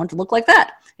 hey, I want it to look like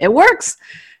that. It works.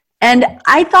 And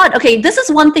I thought, okay, this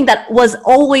is one thing that was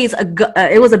always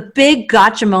it was a big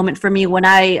gotcha moment for me when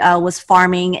I was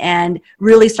farming and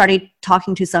really started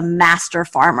talking to some master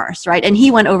farmers, right? And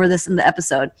he went over this in the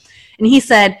episode. And he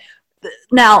said,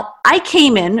 now, I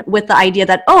came in with the idea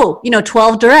that,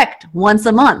 12 direct once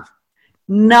a month.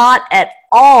 Not at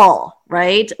all,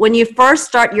 right? When you first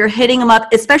start, you're hitting them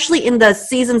up, especially in the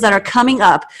seasons that are coming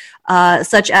up,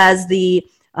 such as the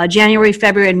January,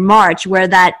 February, and March, where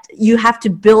that you have to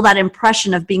build that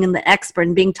impression of being the expert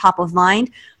and being top of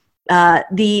mind.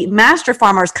 The master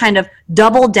farmers kind of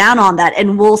double down on that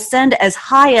and will send as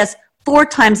high as 4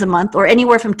 times a month, or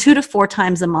anywhere from 2 to 4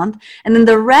 times a month. And then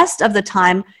the rest of the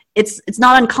time, it's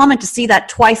not uncommon to see that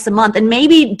twice a month. And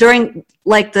maybe during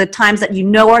like the times that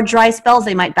are dry spells,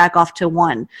 they might back off to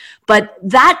 1. But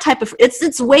that type of,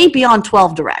 it's way beyond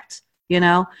 12 direct,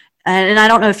 And I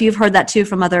don't know if you've heard that too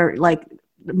from other like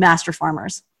master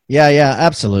farmers. Yeah,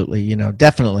 absolutely.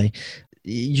 Definitely.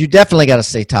 You definitely got to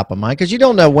stay top of mind because you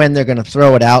don't know when they're going to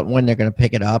throw it out and when they're going to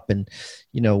pick it up. And,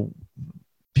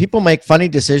 people make funny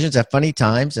decisions at funny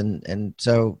times. And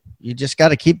so you just got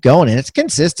to keep going. And it's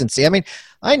consistency. I mean,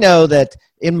 I know that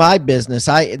in my business,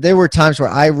 there were times where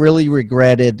I really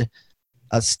regretted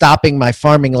stopping my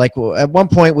farming. Like at one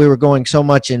point we were going so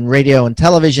much in radio and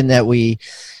television that we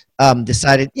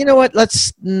decided, you know what,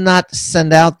 let's not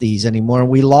send out these anymore. And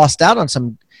we lost out on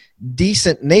some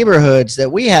decent neighborhoods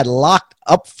that we had locked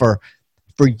up for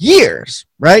years,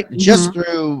 right? Mm-hmm. Just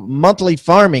through monthly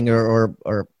farming or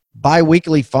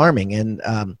bi-weekly farming.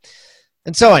 And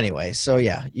so anyway, so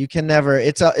yeah, you can never,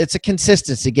 it's a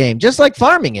consistency game, just like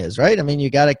farming is, right? I mean,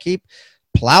 you got to keep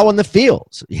plowing the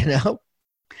fields,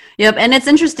 Yep. And it's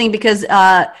interesting because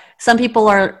some people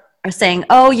are saying,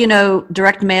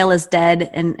 direct mail is dead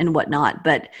and whatnot.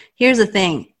 But here's the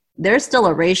thing. There's still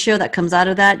a ratio that comes out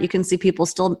of that. You can see people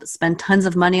still spend tons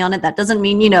of money on it. That doesn't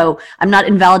mean, I'm not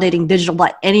invalidating digital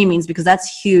by any means because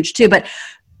that's huge too. But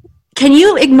can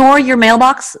you ignore your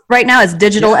mailbox right now as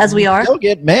digital as we are? You still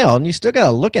get mail and you still got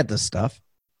to look at this stuff.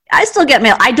 I still get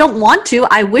mail. I don't want to.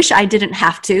 I wish I didn't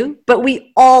have to, but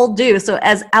we all do. So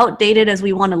as outdated as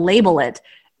we want to label it,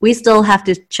 we still have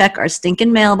to check our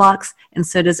stinking mailbox, and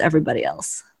so does everybody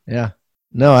else. Yeah.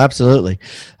 No, absolutely.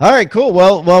 All right, cool.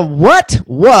 Well, what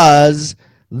was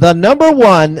the number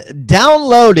 1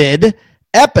 downloaded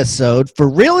episode for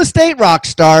Real Estate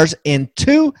Rockstars in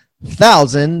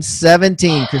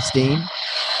 2017, Christine?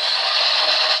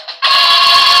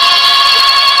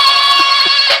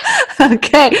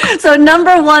 Okay, so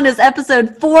number 1 is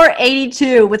episode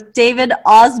 482 with David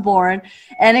Osborne,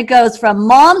 and it goes from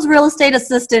mom's real estate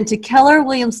assistant to Keller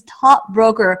Williams top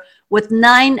broker with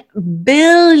 $9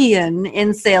 billion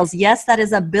in sales. Yes, that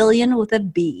is a billion with a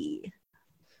B.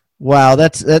 Wow,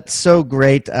 that's so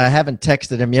great. I haven't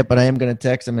texted him yet, but I am going to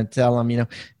text him and tell him,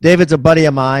 David's a buddy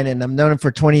of mine, and I've known him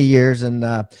for 20 years, and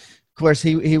of course,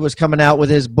 he was coming out with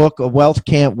his book, A Wealth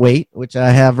Can't Wait, which I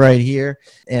have right here,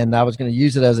 and I was going to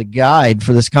use it as a guide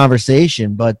for this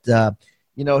conversation. But,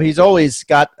 he's always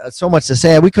got so much to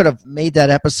say. We could have made that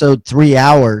episode 3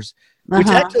 hours, which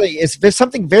actually is there's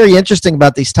something very interesting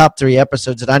about these top 3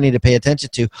 episodes that I need to pay attention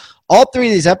to. All 3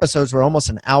 of these episodes were almost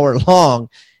an hour long,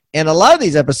 and a lot of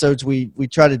these episodes we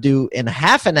try to do in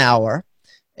half an hour.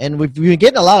 And we've been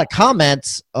getting a lot of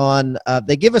comments on,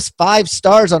 they give us 5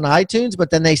 stars on iTunes,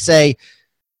 but then they say,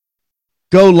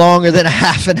 go longer than a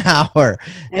half an hour.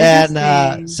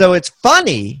 And so it's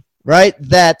funny, right,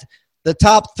 that the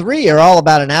top 3 are all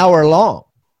about an hour long.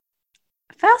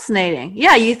 Fascinating.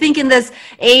 Yeah, you think in this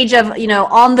age of,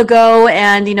 on the go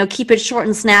and, keep it short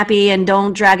and snappy and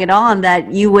don't drag it on,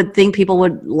 that you would think people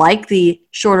would like the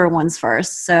shorter ones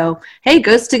first. So, hey,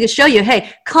 goes to show you,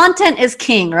 hey, content is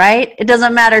king, right? It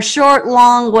doesn't matter short,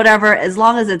 long, whatever, as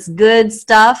long as it's good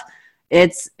stuff,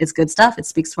 it's good stuff. It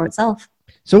speaks for itself.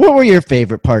 So what were your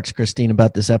favorite parts, Christine,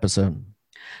 about this episode?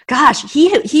 Gosh,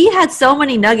 he had so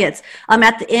many nuggets.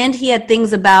 At the end, he had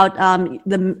things about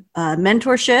the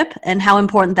mentorship and how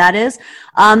important that is.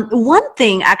 One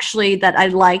thing actually that I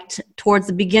liked towards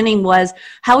the beginning was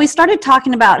how he started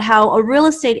talking about how a real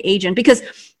estate agent, because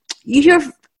you hear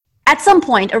at some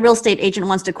point a real estate agent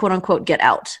wants to quote unquote get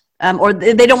out. Or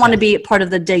they don't want to be part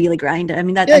of the daily grind. I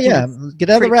mean, get out of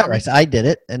the rat race. I did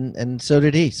it, and so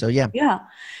did he. So yeah. Yeah.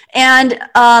 And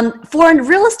for a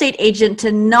real estate agent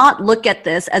to not look at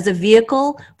this as a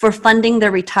vehicle for funding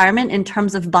their retirement in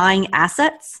terms of buying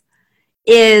assets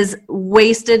is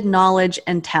wasted knowledge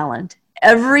and talent.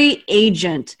 Every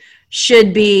agent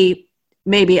should be,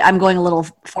 maybe I'm going a little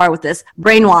far with this,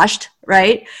 brainwashed,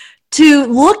 right? To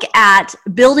look at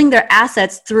building their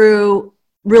assets through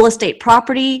real estate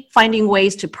property, finding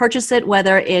ways to purchase it,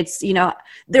 whether it's,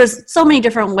 there's so many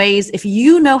different ways. If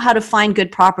you know how to find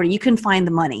good property, you can find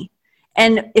the money.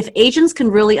 And if agents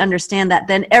can really understand that,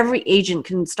 then every agent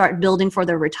can start building for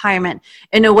their retirement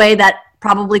in a way that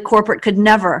probably corporate could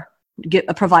never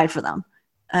provide for them,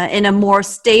 in a more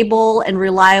stable and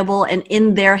reliable and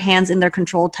in their hands, in their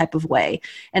control type of way.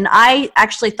 And I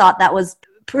actually thought that was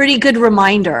pretty good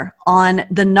reminder on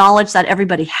the knowledge that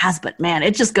everybody has, but man,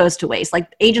 it just goes to waste.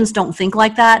 Like agents don't think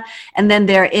like that. And then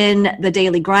they're in the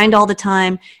daily grind all the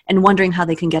time and wondering how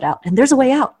they can get out. And there's a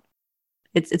way out.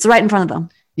 It's right in front of them.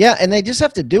 Yeah. And they just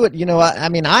have to do it. I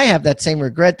mean, I have that same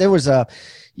regret. There was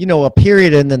a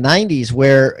period in the 90s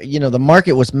where, the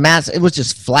market was massive. It was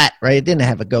just flat, right? It didn't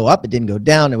have a go up. It didn't go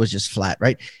down. It was just flat,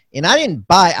 right? And I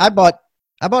bought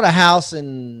a house,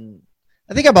 and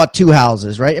I think I bought 2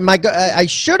 houses, right? And I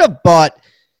should have bought,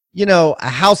 a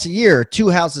house a year, 2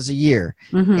 houses a year,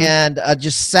 and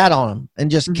just sat on them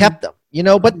and just kept them,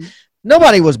 but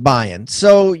nobody was buying.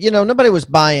 So, nobody was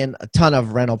buying a ton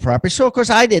of rental property. So, of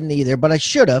course, I didn't either, but I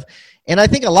should have. And I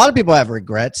think a lot of people have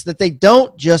regrets that they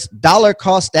don't just dollar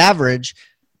cost average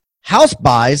house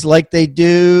buys like they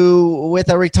do with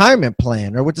a retirement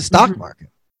plan or with the stock market.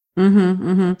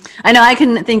 I know I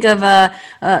can think of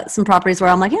some properties where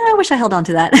I'm like, yeah, I wish I held on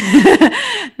to that.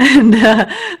 And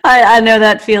I know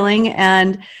that feeling.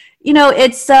 And,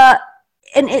 it's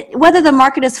whether the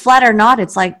market is flat or not,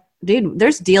 it's like, dude,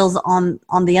 there's deals on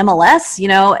the MLS,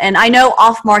 and I know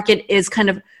off market is kind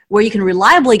of where you can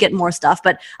reliably get more stuff.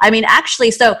 But I mean,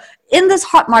 actually, so in this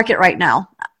hot market right now,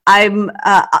 I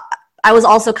was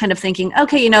also kind of thinking,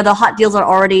 okay, the hot deals are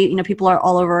already, people are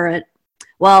all over it.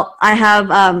 Well, I have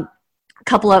a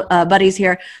couple of buddies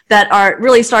here that are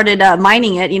really started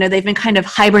mining it. They've been kind of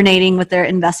hibernating with their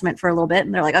investment for a little bit,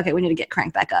 and they're like, okay, we need to get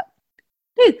cranked back up.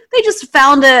 Dude, they just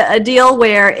found a deal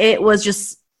where it was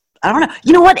just, I don't know.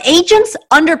 You know what? Agents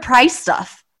underprice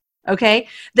stuff. Okay.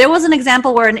 There was an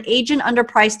example where an agent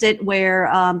underpriced it, where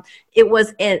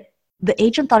the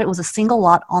agent thought it was a single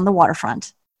lot on the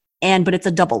waterfront, but it's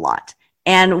a double lot.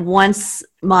 And once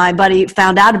my buddy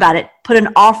found out about it, put an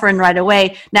offer in right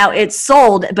away. Now it's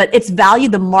sold, but its value,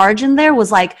 the margin there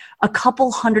was like a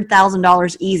couple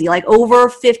 $100,000 easy, like over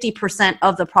 50%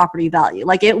 of the property value.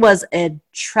 Like it was a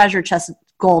treasure chest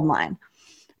gold mine.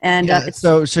 And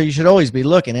so you should always be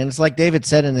looking. And it's like David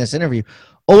said in this interview,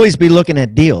 always be looking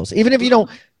at deals. Even if you don't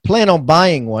plan on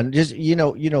buying one, just,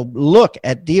 look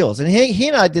at deals. And he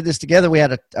and I did this together. We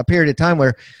had a period of time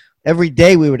where every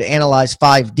day we would analyze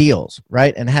 5 deals,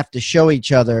 right? And have to show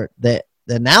each other the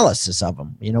analysis of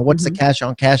them. What's the cash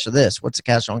on cash of this? What's the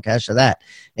cash on cash of that?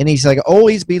 And he's like,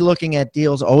 always be looking at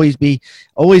deals, always be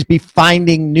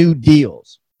finding new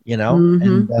deals,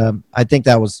 And I think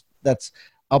that's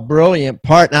a brilliant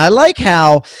part. And I like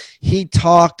how he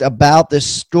talked about this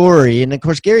story. And of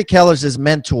course, Gary Keller's his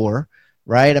mentor,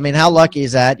 right? I mean, how lucky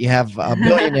is that? You have a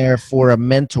billionaire for a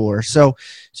mentor. So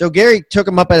Gary took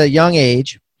him up at a young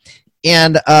age,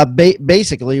 and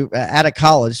basically out of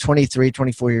college, 23,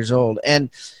 24 years old, and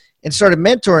started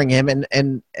mentoring him.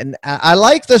 And I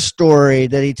like the story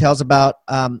that he tells about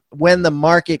when the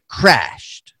market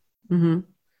crashed, and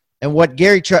what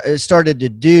Gary started to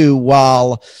do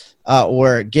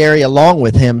or Gary along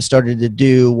with him started to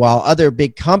do while other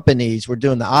big companies were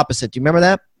doing the opposite. Do you remember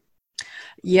that?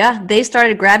 Yeah, they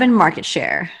started grabbing market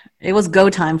share. It was go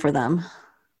time for them.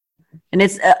 And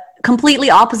it's completely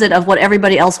opposite of what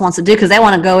everybody else wants to do, because they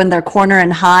want to go in their corner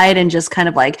and hide and just kind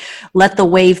of like let the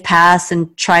wave pass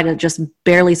and try to just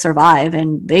barely survive.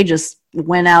 And they just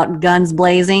went out guns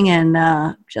blazing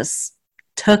and just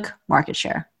took market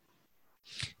share.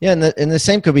 Yeah, and the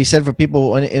same could be said for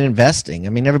people in investing. I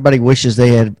mean, everybody wishes they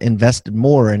had invested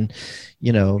more in,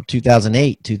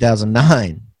 2008,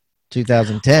 2009,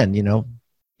 2010,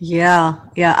 Yeah.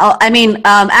 I mean,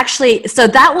 actually, so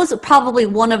that was probably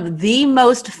one of the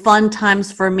most fun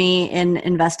times for me in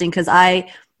investing, because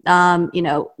I,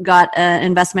 got an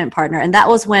investment partner, and that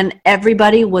was when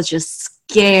everybody was just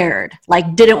scared,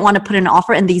 like didn't want to put in an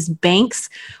offer, and these banks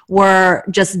were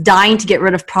just dying to get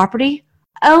rid of property.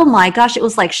 Oh my gosh, it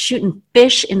was like shooting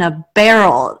fish in a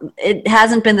barrel. It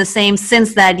hasn't been the same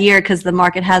since that year because the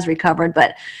market has recovered.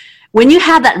 But when you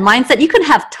have that mindset, you can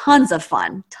have tons of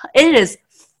fun. It is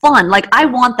fun. Like, I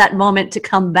want that moment to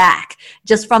come back,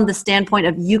 just from the standpoint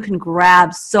of you can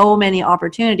grab so many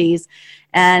opportunities.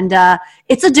 And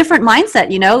it's a different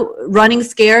mindset, running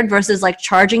scared versus like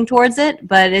charging towards it.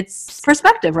 But it's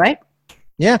perspective, right?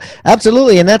 Yeah,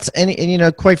 absolutely.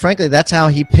 And quite frankly, that's how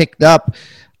he picked up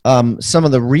some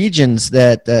of the regions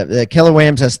that Keller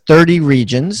Williams has 30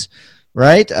 regions,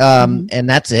 right? And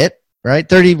that's it, right?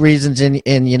 30 regions in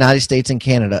the United States and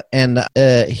Canada. And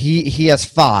he has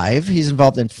 5. He's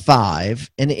involved in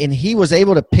 5. And he was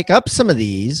able to pick up some of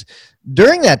these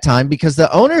during that time because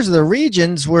the owners of the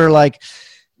regions were like,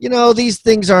 these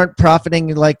things aren't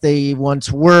profiting like they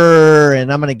once were,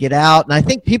 and I'm going to get out. And I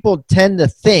think people tend to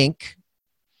think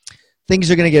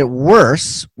things are going to get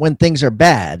worse when things are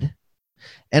bad.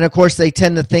 And of course, they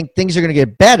tend to think things are going to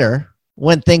get better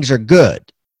when things are good,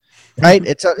 right?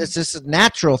 It's just a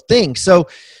natural thing. So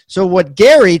what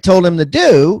Gary told him to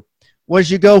do was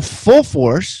you go full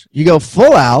force, you go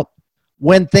full out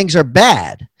when things are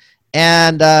bad.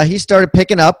 And he started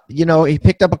picking up, he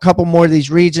picked up a couple more of these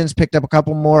regions, picked up a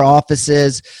couple more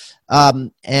offices,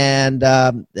 and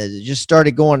just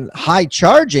started going high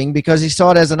charging because he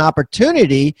saw it as an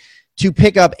opportunity to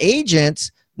pick up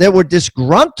agents that were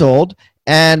disgruntled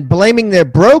and blaming their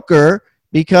broker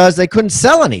because they couldn't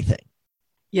sell anything.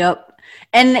 Yep.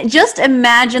 And just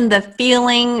imagine the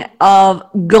feeling of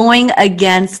going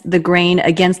against the grain,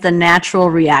 against the natural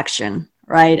reaction,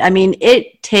 right? I mean,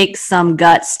 it takes some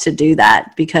guts to do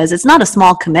that because it's not a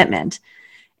small commitment.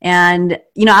 And,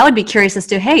 I would be curious as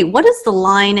to, hey, what is the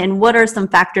line and what are some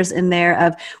factors in there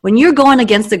of when you're going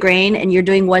against the grain and you're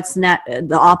doing what's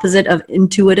the opposite of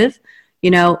intuitive,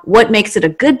 what makes it a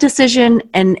good decision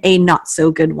and a not so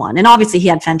good one? And obviously he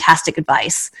had fantastic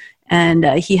advice. And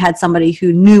he had somebody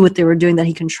who knew what they were doing that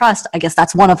he can trust. I guess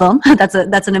that's one of them.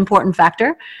 That's an important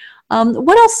factor.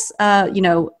 What else,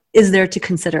 is there to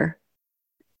consider?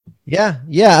 Yeah,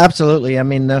 absolutely. I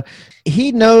mean,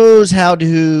 he knows how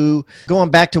to,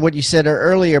 going back to what you said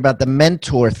earlier about the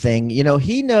mentor thing,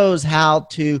 he knows how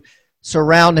to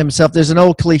surround himself. There's an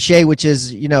old cliche, which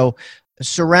is, you are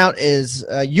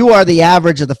the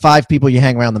average of the 5 people you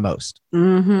hang around the most,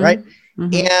 right?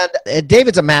 Mm-hmm. And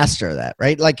David's a master of that,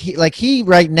 right? Like he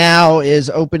right now is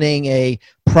opening a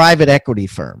private equity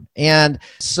firm. And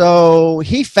so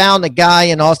he found a guy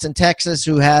in Austin, Texas,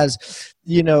 who has,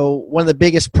 one of the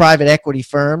biggest private equity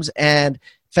firms, and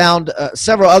found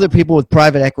several other people with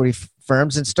private equity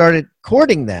firms and started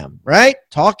courting them, right?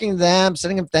 Talking to them,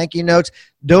 sending them thank you notes,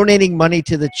 donating money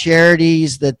to the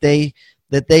charities that they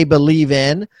believe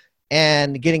in,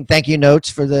 and getting thank you notes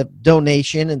for the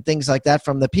donation and things like that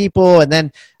from the people, and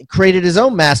then created his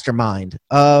own mastermind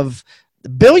of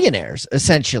billionaires,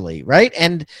 essentially, right?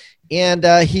 And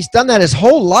he's done that his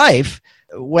whole life,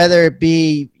 whether it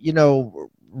be,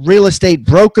 real estate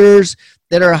brokers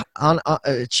that are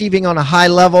achieving on a high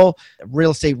level,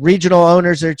 real estate regional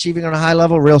owners that are achieving on a high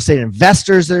level, real estate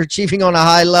investors that are achieving on a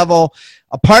high level,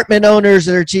 apartment owners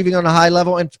that are achieving on a high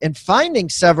level, and finding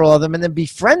several of them and then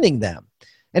befriending them.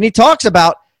 And he talks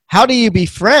about how do you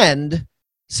befriend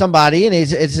somebody, and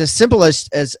it's as simple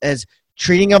as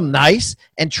treating them nice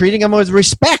and treating them with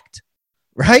respect,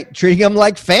 right? Treating them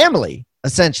like family,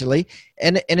 essentially,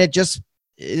 and it just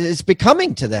is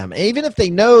becoming to them. Even if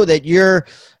they know that you're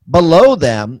below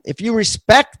them, if you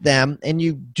respect them and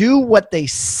you do what they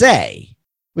say,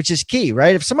 which is key,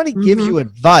 right? If somebody gives you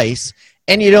advice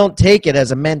and you don't take it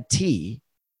as a mentee,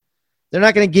 they're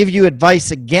not going to give you advice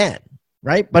again.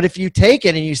 Right? But if you take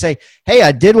it and you say, hey,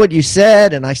 I did what you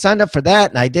said and I signed up for that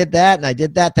and I did that and I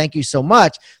did that, thank you so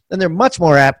much, then they're much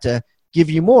more apt to give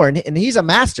you more. And he's a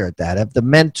master at that, of the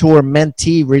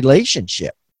mentor-mentee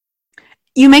relationship.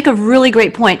 You make a really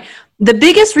great point. The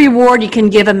biggest reward you can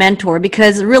give a mentor,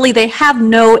 because really they have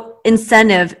no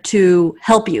incentive to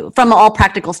help you from all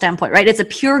practical standpoint, right? It's a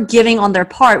pure giving on their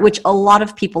part, which a lot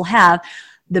of people have.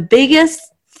 The biggest,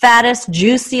 fattest,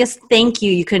 juiciest thank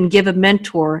you can give a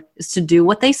mentor is to do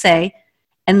what they say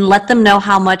and let them know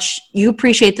how much you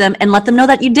appreciate them and let them know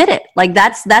that you did it. Like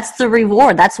that's the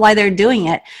reward. That's why they're doing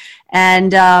it.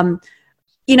 And,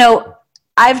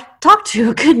 I've talked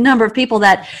to a good number of people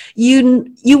that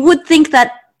you would think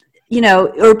that,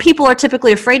 or people are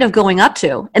typically afraid of going up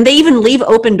to, and they even leave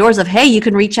open doors of, hey, you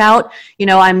can reach out,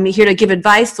 I'm here to give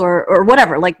advice or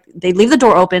whatever. Like they leave the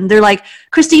door open. They're like,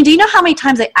 Christine, do you know how many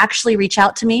times they actually reach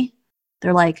out to me?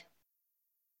 They're like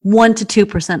 1% to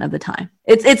 2% of the time.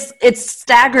 It's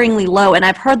staggeringly low. And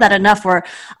I've heard that enough where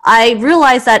I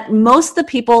realize that most of the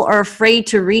people are afraid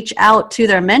to reach out to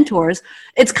their mentors.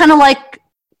 It's kind of like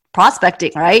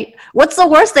prospecting, right? What's the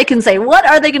worst they can say? What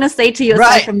are they going to say to you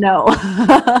aside from no?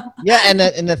 Yeah,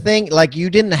 and the thing, like, you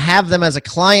didn't have them as a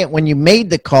client when you made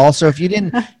the call. So if you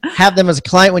didn't have them as a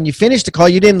client when you finished the call,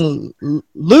 you didn't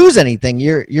lose anything.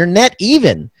 You're net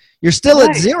even. You're still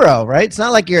at zero, right? It's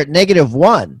not like you're at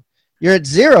 -1. You're at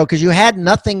zero because you had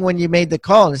nothing when you made the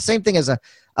call. And the same thing as a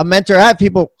mentor. I have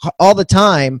people all the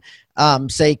time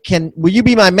say, will you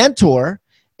be my mentor?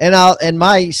 And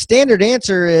my standard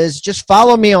answer is just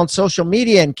follow me on social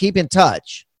media and keep in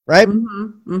touch, right?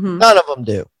 None of them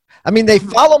do. I mean, they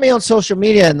follow me on social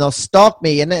media and they'll stalk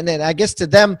me. And I guess to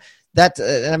them, that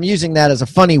and I'm using that as a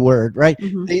funny word, right?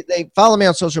 They follow me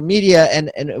on social media,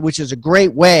 and which is a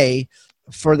great way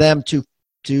for them to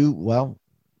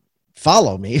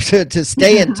follow me, to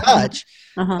stay in touch.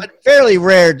 But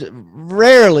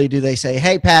rarely do they say,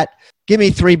 hey, Pat, give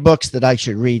me 3 books that I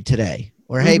should read today.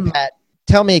 Or, hey, Pat,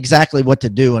 tell me exactly what to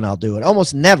do and I'll do it.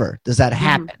 Almost never does that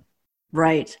happen.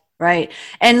 Right.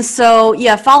 And so,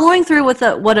 following through with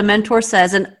what a mentor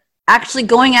says and actually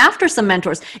going after some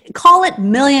mentors, call it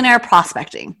millionaire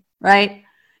prospecting, right?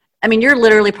 I mean, you're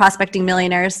literally prospecting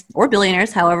millionaires or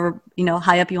billionaires, however,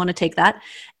 high up you want to take that.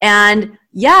 And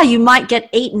yeah, you might get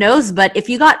 8 no's, but if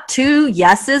you got 2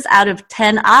 yeses out of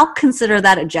 10, I'll consider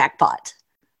that a jackpot.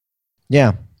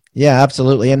 Yeah. Yeah,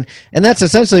 absolutely. And that's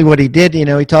essentially what he did.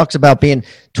 He talks about being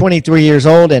 23 years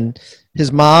old, and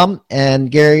his mom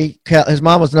and his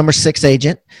mom was the number 6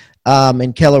 agent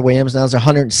in Keller Williams. Now it's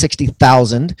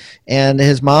 160,000. And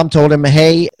his mom told him,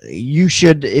 hey, you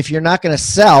should, if you don't want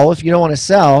to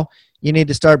sell, you need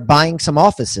to start buying some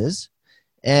offices.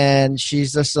 And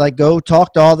she's just like, go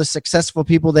talk to all the successful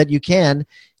people that you can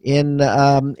in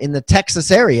the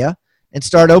Texas area and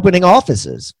start opening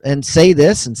offices and say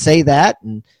this and say that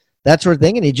and that sort of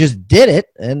thing. And he just did it.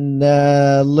 And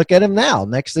look at him now.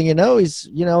 Next thing you know, he's,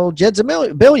 Jed's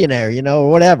a billionaire, or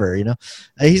whatever,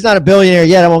 He's not a billionaire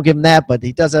yet. I won't give him that, but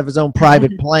he does have his own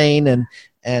private plane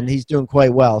and he's doing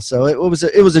quite well. So it was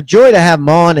a joy to have him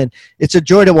on, and it's a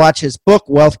joy to watch his book,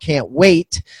 Wealth Can't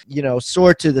Wait,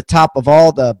 soar to the top of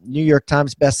all the New York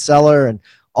Times bestseller and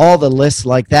all the lists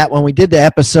like that. When we did the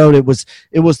episode, it was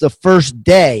the first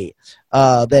day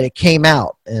that it came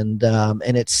out, and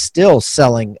it's still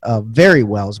selling very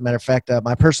well. As a matter of fact,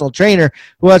 my personal trainer,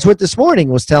 who I was with this morning,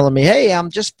 was telling me, "Hey, I'm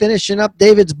just finishing up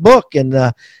David's book,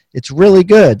 and it's really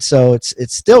good." So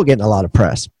it's still getting a lot of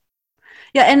press.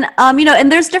 Yeah, and and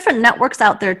there's different networks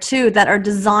out there too that are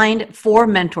designed for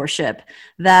mentorship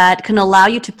that can allow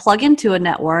you to plug into a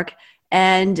network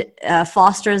and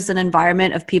fosters an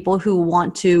environment of people who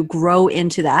want to grow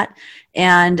into that.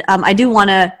 And I do want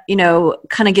to,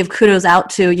 kind of give kudos out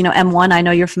to, M1. I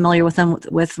know you're familiar with them,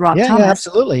 with Rock Thomas. Yeah,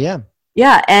 absolutely, yeah.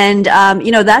 Yeah, and,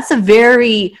 that's a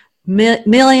very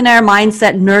millionaire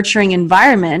mindset nurturing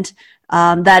environment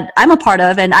that I'm a part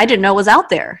of, and I didn't know was out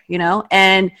there,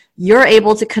 and you're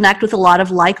able to connect with a lot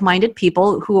of like-minded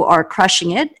people who are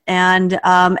crushing it and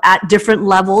at different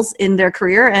levels in their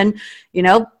career. And,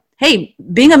 hey,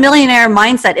 being a millionaire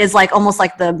mindset is like almost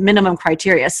like the minimum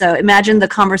criteria. So imagine the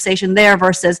conversation there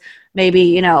versus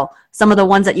maybe, some of the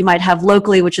ones that you might have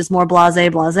locally, which is more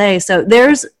blase. So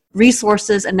there's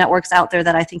resources and networks out there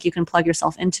that I think you can plug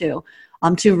yourself into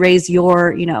to raise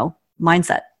your,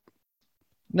 mindset.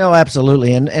 No,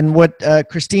 absolutely. And what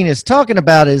Christine is talking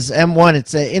about is M1.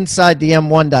 It's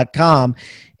InsideTheM1.com.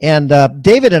 And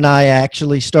David and I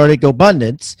actually started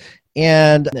GoBundance.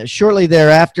 And shortly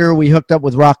thereafter, we hooked up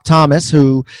with Rock Thomas,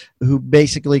 who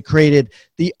basically created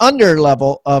the under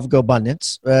level of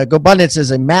GoBundance. GoBundance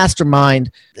is a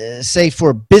mastermind, say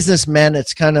for businessmen.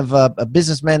 It's kind of a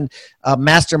businessman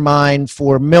mastermind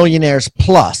for millionaires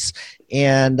plus.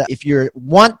 And if you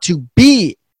want to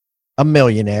be a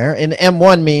millionaire, and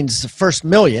M1 means first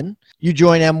million, you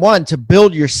join M1 to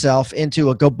build yourself into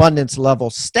a GoBundance level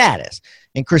status.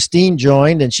 And Christine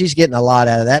joined, and she's getting a lot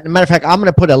out of that. As a matter of fact, I'm going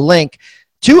to put a link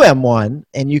to M1,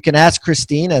 and you can ask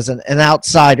Christine as an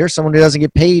outsider, someone who doesn't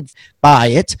get paid by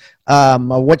it,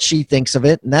 what she thinks of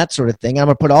it and that sort of thing. I'm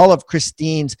going to put all of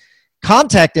Christine's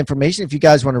contact information if you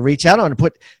guys want to reach out. I'm going to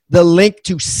put the link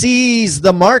to Seize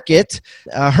the Market,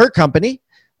 her company,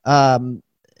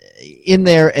 in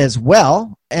there as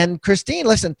well. And Christine,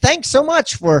 listen, thanks so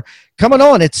much for coming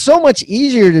on. It's so much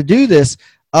easier to do this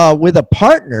with a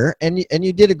partner, and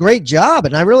you did a great job,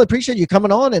 and I really appreciate you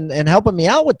coming on and helping me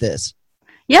out with this.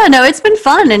 Yeah, no, it's been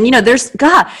fun. And, you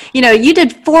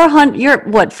did 400, you're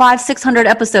what, 500-600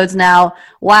 episodes now.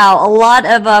 Wow. A lot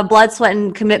of blood, sweat,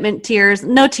 and commitment, tears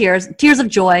of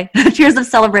joy, tears of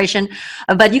celebration.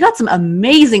 But you got some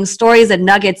amazing stories and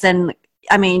nuggets. And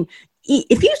I mean,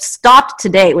 if you stopped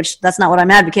today, which that's not what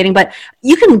I'm advocating, but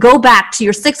you can go back to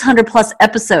your 600 plus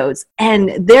episodes,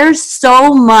 and there's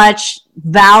so much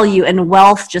value and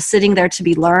wealth just sitting there to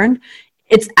be learned.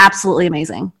 It's absolutely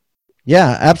amazing.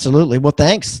 Yeah, absolutely. Well,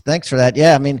 thanks for that.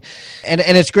 Yeah, I mean, and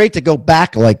it's great to go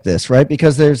back like this, right?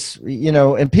 Because there's,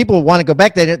 and people want to go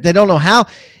back. They don't know how.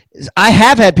 I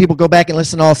have had people go back and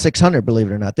listen to all 600, believe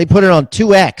it or not. They put it on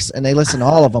 2X and they listen to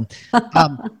all of them.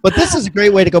 But this is a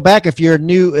great way to go back if you're a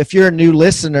new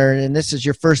listener and this is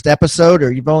your first episode,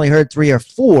 or you've only heard 3 or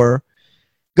 4.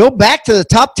 Go back to the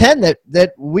top 10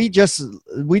 that we just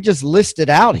listed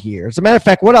out here. As a matter of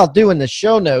fact, what I'll do in the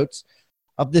show notes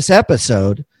of this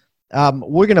episode,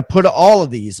 we're going to put all of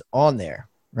these on there,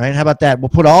 right? How about that? We'll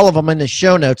put all of them in the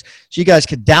show notes so you guys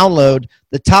could download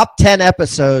the top 10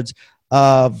 episodes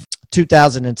of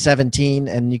 2017,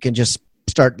 and you can just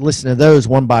start listening to those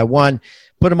one by one.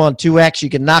 Put them on 2X. You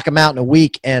can knock them out in a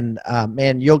week, and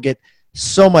man, you'll get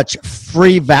so much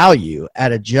free value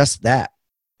out of just that.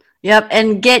 Yep,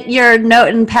 and get your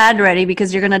note and pad ready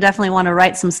because you're going to definitely want to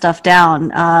write some stuff down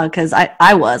because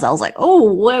I was like,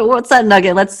 oh, what's that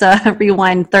nugget? Let's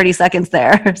rewind 30 seconds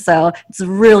there. So it's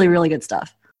really, really good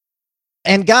stuff.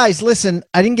 And guys, listen,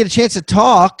 I didn't get a chance to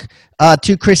talk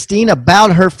to Christine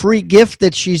about her free gift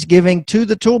that she's giving to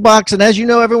the Toolbox. And as you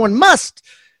know, everyone must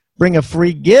bring a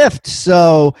free gift.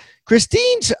 So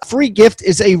Christine's free gift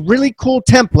is a really cool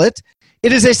template.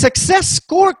 It is a success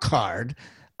scorecard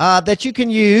that you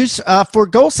can use for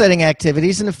goal setting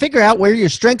activities and to figure out where your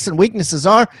strengths and weaknesses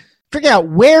are. Figure out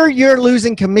where you're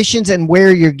losing commissions and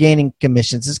where you're gaining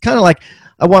commissions. It's kind of like,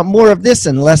 I want more of this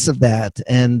and less of that.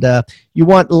 And you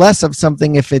want less of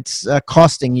something if it's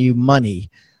costing you money.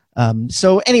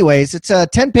 So anyways, it's a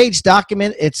 10-page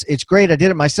document. It's great. I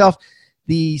did it myself.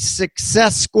 The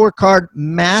Success Scorecard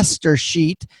Master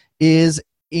Sheet is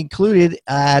included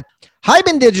at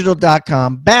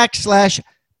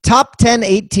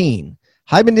hibandigital.com/top1018.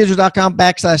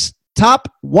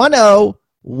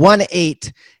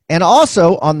 hibandigital.com/top1018. And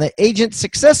also on the Agent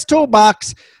Success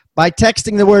Toolbox by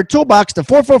texting the word toolbox to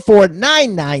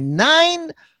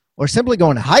 444-999 or simply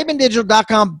going to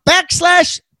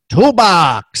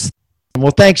hibandigital.com/toolbox.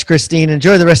 Well, thanks, Christine.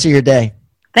 Enjoy the rest of your day.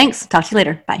 Thanks. Talk to you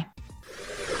later. Bye.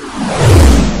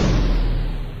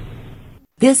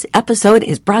 This episode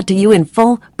is brought to you in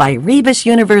full by Rebus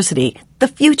University, the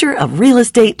future of real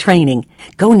estate training.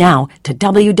 Go now to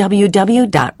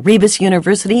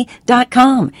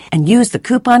www.rebusuniversity.com and use the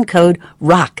coupon code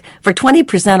ROCK for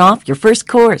 20% off your first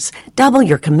course. Double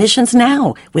your commissions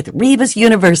now with Rebus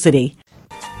University.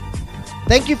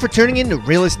 Thank you for tuning in to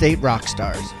Real Estate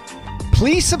Rockstars.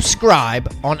 Please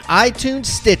subscribe on iTunes,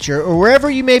 Stitcher, or wherever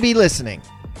you may be listening.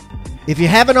 If you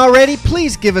haven't already,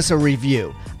 please give us a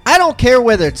review. I don't care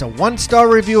whether it's a 1-star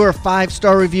review or a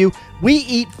 5-star review. We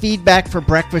eat feedback for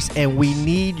breakfast and we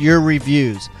need your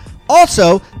reviews.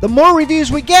 Also, the more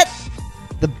reviews we get,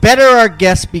 the better our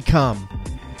guests become.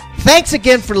 Thanks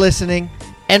again for listening,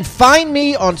 and find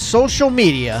me on social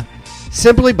media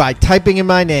simply by typing in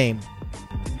my name.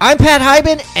 I'm Pat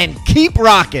Hiban, and keep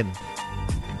rocking.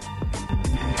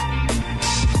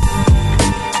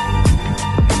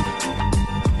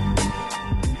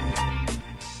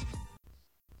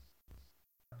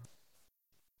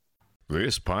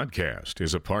 This podcast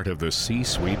is a part of the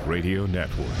C-Suite Radio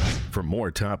Network. For more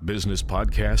top business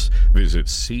podcasts, visit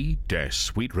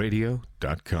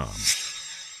c-suiteradio.com.